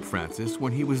alerted Pope Francis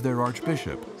when he was their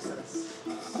Archbishop.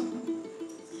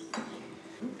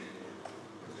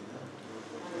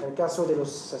 El caso de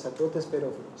los sacerdotes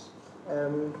pedófilos.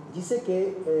 Dice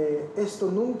que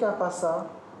esto nunca pasa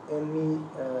en mi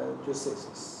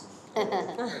diócesis.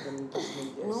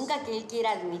 Nunca que él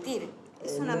quiera admitir.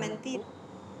 Es una mentira.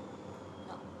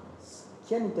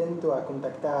 ¿Quién intentó a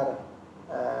contactar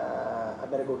a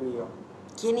Bergoglio?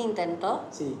 ¿Quién intentó?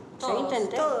 Sí. Yo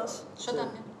intenté. Todos. Yo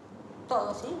también.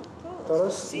 Todos, sí.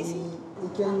 ¿Todos? Sí, sí. ¿Y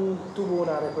quién tuvo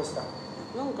una respuesta?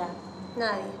 Nunca.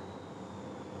 Nadie.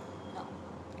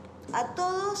 A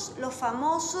todos los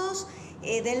famosos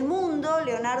del mundo,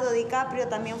 Leonardo DiCaprio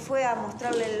también fue a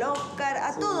mostrarle el Oscar,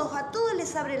 a todos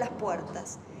les abre las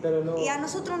puertas. Pero no, y a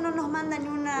nosotros no nos mandan ni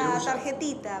una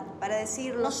tarjetita para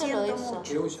decir lo siento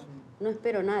mucho. No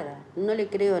espero nada, no le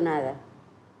creo nada.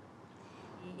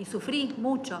 Y sufrí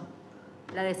mucho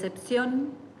la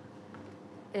decepción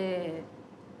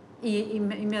y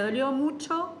me dolió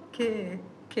mucho que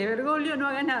Bergoglio no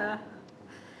haga nada.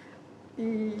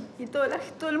 Y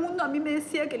todo el mundo a mí me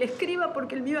decía que le escriba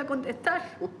porque él me iba a contestar.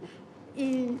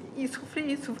 Y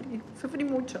sufrí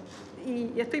mucho.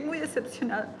 Y estoy muy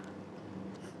decepcionada.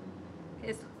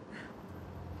 Eso.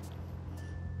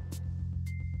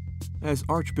 As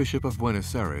Archbishop of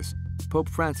Buenos Aires, Pope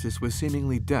Francis was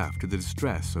seemingly deaf to the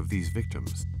distress of these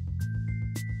victims.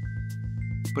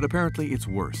 But apparently it's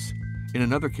worse. In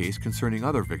another case concerning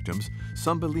other victims,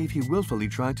 some believe he willfully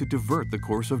tried to divert the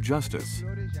course of justice.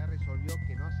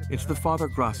 It's the Father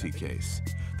Grassi case,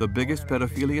 the biggest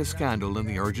pedophilia scandal in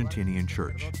the Argentinian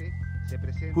church.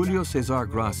 Julio Cesar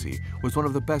Grassi was one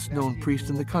of the best-known priests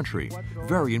in the country,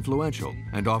 very influential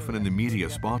and often in the media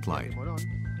spotlight.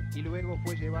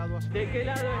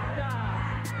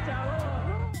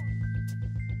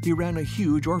 He ran a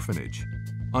huge orphanage,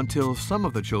 until some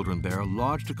of the children there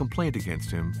lodged a complaint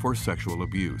against him for sexual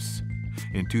abuse.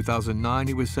 In 2009,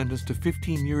 he was sentenced to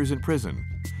 15 years in prison.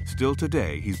 Still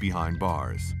today, he's behind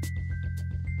bars.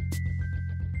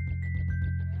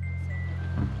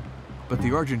 But the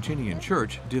Argentinian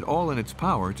church did all in its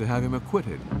power to have him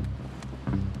acquitted.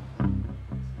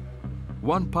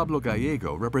 Juan Pablo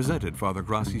Gallego represented Father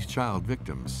Grassi's child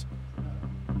victims.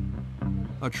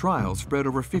 A trial spread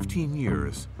over 15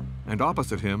 years, and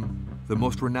opposite him, the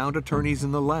most renowned attorneys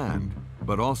in the land,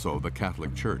 but also the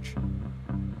Catholic Church.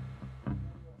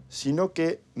 Sino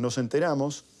que nos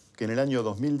enteramos que en el año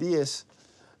 2010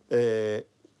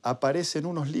 aparecen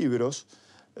unos libros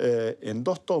en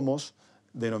 2 tomos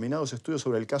denominados Estudios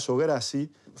sobre el caso Grassi,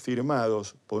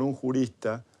 firmados por un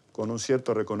jurista con un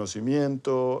cierto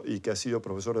reconocimiento y que ha sido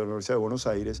profesor de la Universidad de Buenos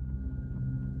Aires.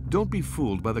 Don't be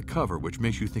fooled by the cover, which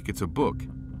makes you think it's a book.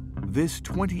 This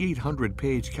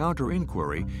 2,800-page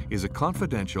counter-inquiry is a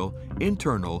confidential,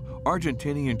 internal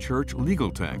Argentinian church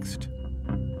legal text.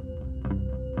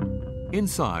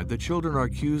 Inside, the children are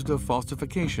accused of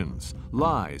falsifications,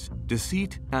 lies,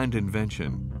 deceit, and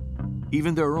invention.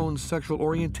 Even their own sexual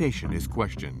orientation is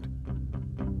questioned.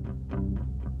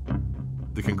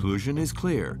 The conclusion is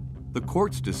clear. The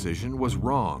court's decision was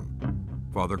wrong.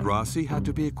 Father Grassi had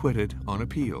to be acquitted on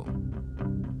appeal.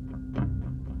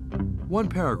 One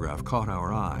paragraph caught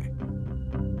our eye.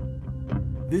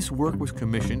 This work was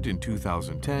commissioned in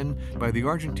 2010 by the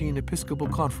Argentine Episcopal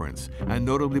Conference and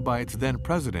notably by its then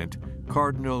president,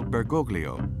 Cardinal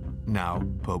Bergoglio, now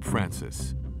Pope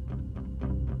Francis.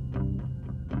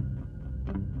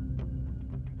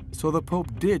 So the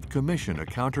Pope did commission a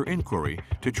counter-inquiry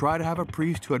to try to have a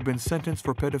priest who had been sentenced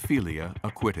for pedophilia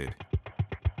acquitted.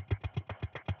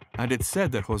 And it's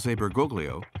said that Jose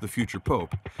Bergoglio, the future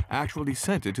Pope, actually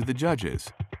sent it to the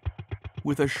judges,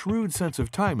 with a shrewd sense of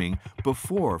timing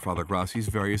before Father Grassi's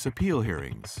various appeal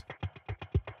hearings.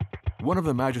 One of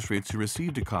the magistrates who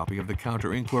received a copy of the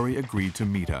counter-inquiry agreed to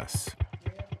meet us.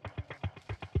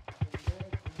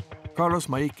 Carlos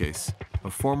Maiques,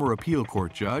 a former appeal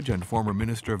court judge and former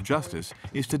Minister of Justice,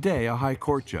 is today a High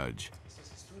Court judge.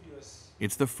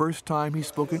 It's the first time he's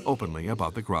spoken openly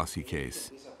about the Grassi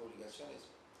case.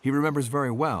 He remembers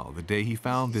very well the day he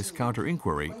found this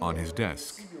counter-inquiry on his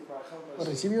desk.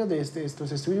 ¿Recibió de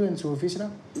estos estudios en su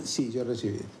oficina? Sí, yo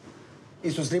recibí.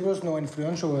 ¿Esos libros no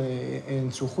influyeron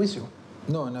en su juicio?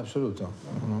 No, en absoluto.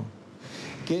 No.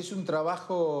 Que es un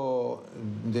trabajo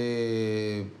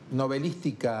de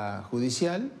novelística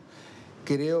judicial.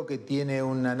 Creo que tiene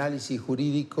un análisis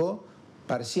jurídico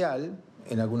parcial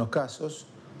en algunos casos,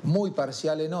 muy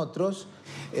parcial en otros.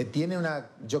 Tiene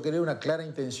yo creo, una clara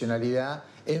intencionalidad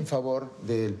en favor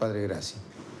del padre Grassi.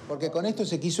 Porque con esto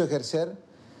se quiso ejercer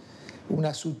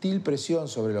una sutil presión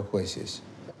sobre los jueces.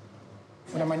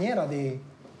 Una manera de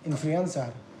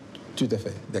influenciar. Tout à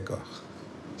fait, d'accord.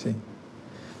 Sí.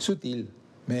 Sutil,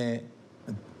 mais...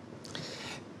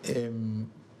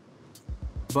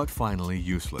 But finally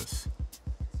useless.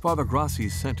 Father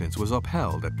Grassi's sentence was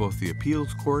upheld at both the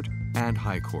appeals court and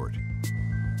High Court.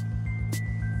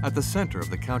 At the center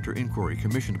of the counter-inquiry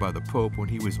commissioned by the Pope when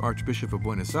he was Archbishop of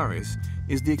Buenos Aires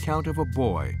is the account of a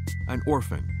boy, an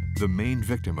orphan, the main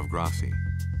victim of Grassi.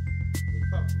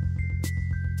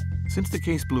 Since the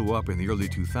case blew up in the early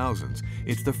 2000s,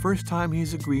 it's the first time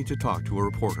he's agreed to talk to a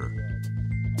reporter.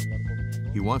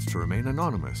 He wants to remain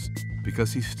anonymous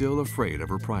because he's still afraid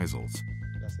of reprisals.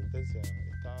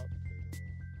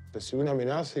 Recibí una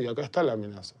amenaza y acá está la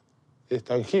amenaza. Es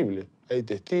tangible. Hay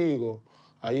testigos,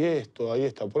 hay esto, hay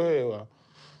esta prueba.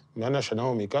 Me han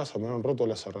allanado mi casa, me han roto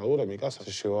la cerradura de mi casa.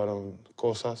 Se llevaron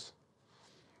cosas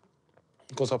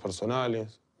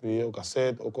personales,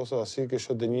 videocassette o cosas así que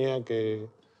yo tenía que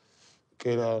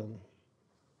eran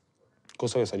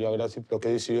cosas que salía gratis. Lo que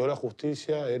decidió la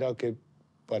justicia era que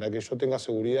para que yo tenga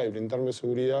seguridad y brindarme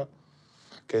seguridad,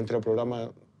 que entre al programa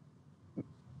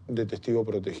de testigo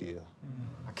protegido.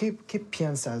 ¿Qué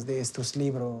piensas de estos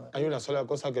libros? Hay una sola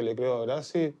cosa que le creo a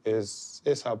Grassi, es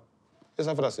esa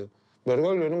frase.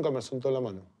 Bergoglio nunca me soltó la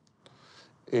mano.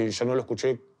 Y yo no lo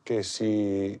escuché que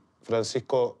si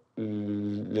Francisco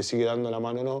le sigue dando la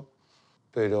mano o no,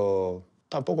 pero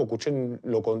tampoco escuché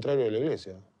lo contrario de la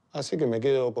Iglesia. Así que me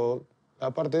quedo con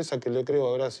la parte esa que le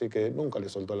creo a Grassi, que nunca le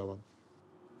soltó la mano.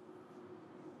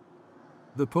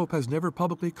 The Pope has never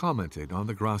publicly commented on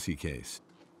the Grassi case.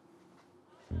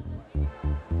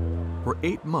 For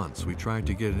 8 months, we tried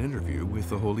to get an interview with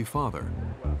the Holy Father.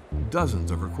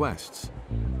 Dozens of requests,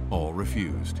 all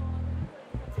refused.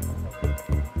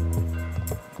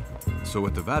 So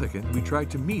at the Vatican, we tried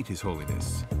to meet His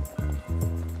Holiness.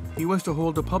 He was to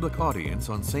hold a public audience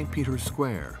on St. Peter's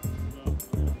Square.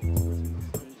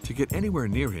 To get anywhere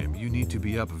near him, you need to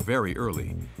be up very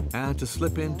early and to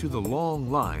slip into the long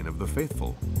line of the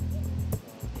faithful.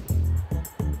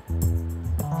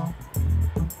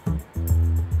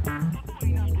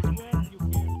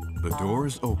 The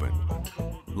doors open.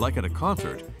 Like at a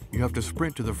concert, you have to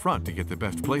sprint to the front to get the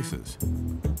best places.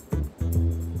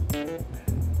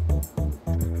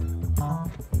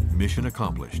 Mission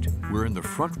accomplished. We're in the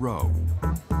front row.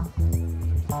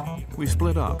 We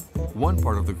split up. One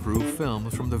part of the crew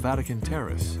films from the Vatican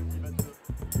terrace.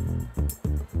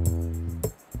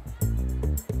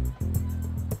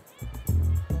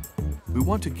 We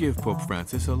want to give Pope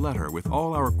Francis a letter with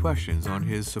all our questions on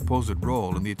his supposed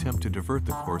role in the attempt to divert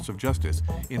the course of justice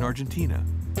in Argentina.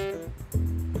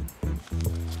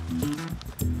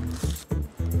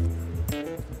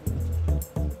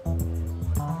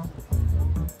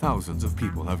 Thousands of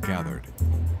people have gathered.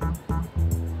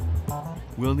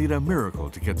 We'll need a miracle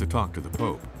to get to talk to the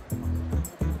Pope.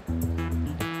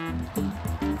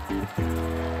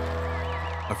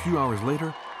 A few hours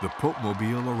later, the Pope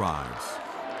Mobile arrives.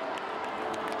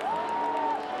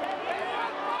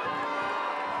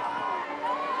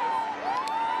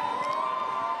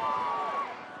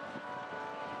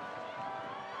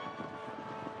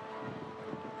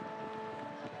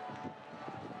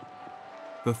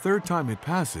 The third time it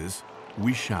passes,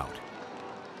 we shout.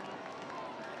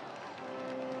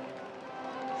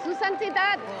 Su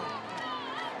Santidad!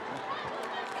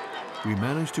 We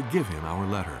manage to give him our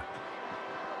letter.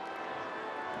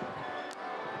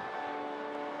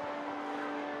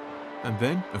 And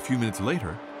then, a few minutes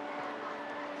later,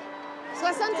 Su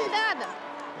Santidad!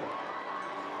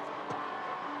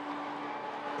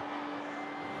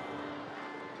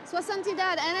 Su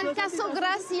Santidad, en el caso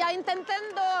Gracia,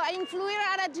 intentando influir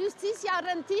a la justicia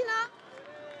argentina.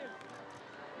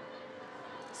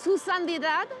 Su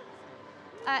Santidad,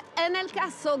 en el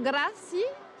caso Gracia,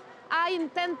 ha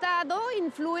intentado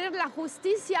influir la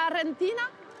justicia argentina.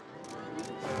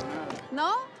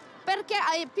 ¿No? Porque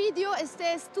pidió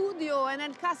este estudio en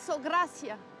el caso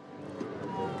Gracia.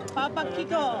 Papa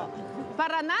Kiko.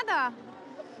 Para nada.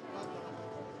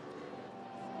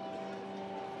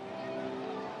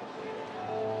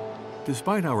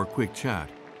 Despite our quick chat,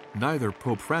 neither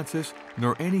Pope Francis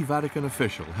nor any Vatican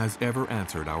official has ever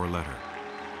answered our letter.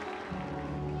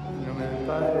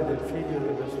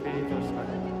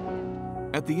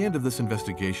 At the end of this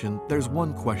investigation, there's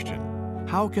one question.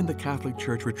 How can the Catholic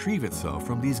Church retrieve itself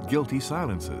from these guilty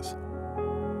silences?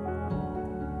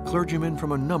 Clergymen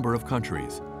from a number of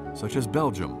countries, such as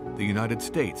Belgium, the United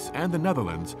States, and the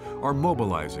Netherlands, are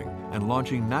mobilizing and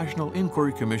launching national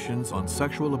inquiry commissions on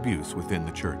sexual abuse within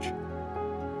the Church.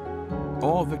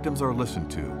 All victims are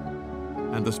listened to,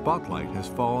 and the spotlight has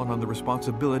fallen on the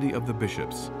responsibility of the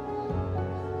bishops.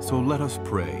 So let us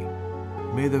pray.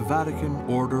 May the Vatican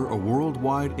order a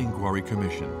worldwide inquiry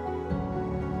commission,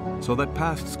 so that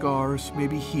past scars may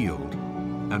be healed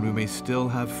and we may still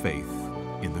have faith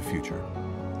in the future.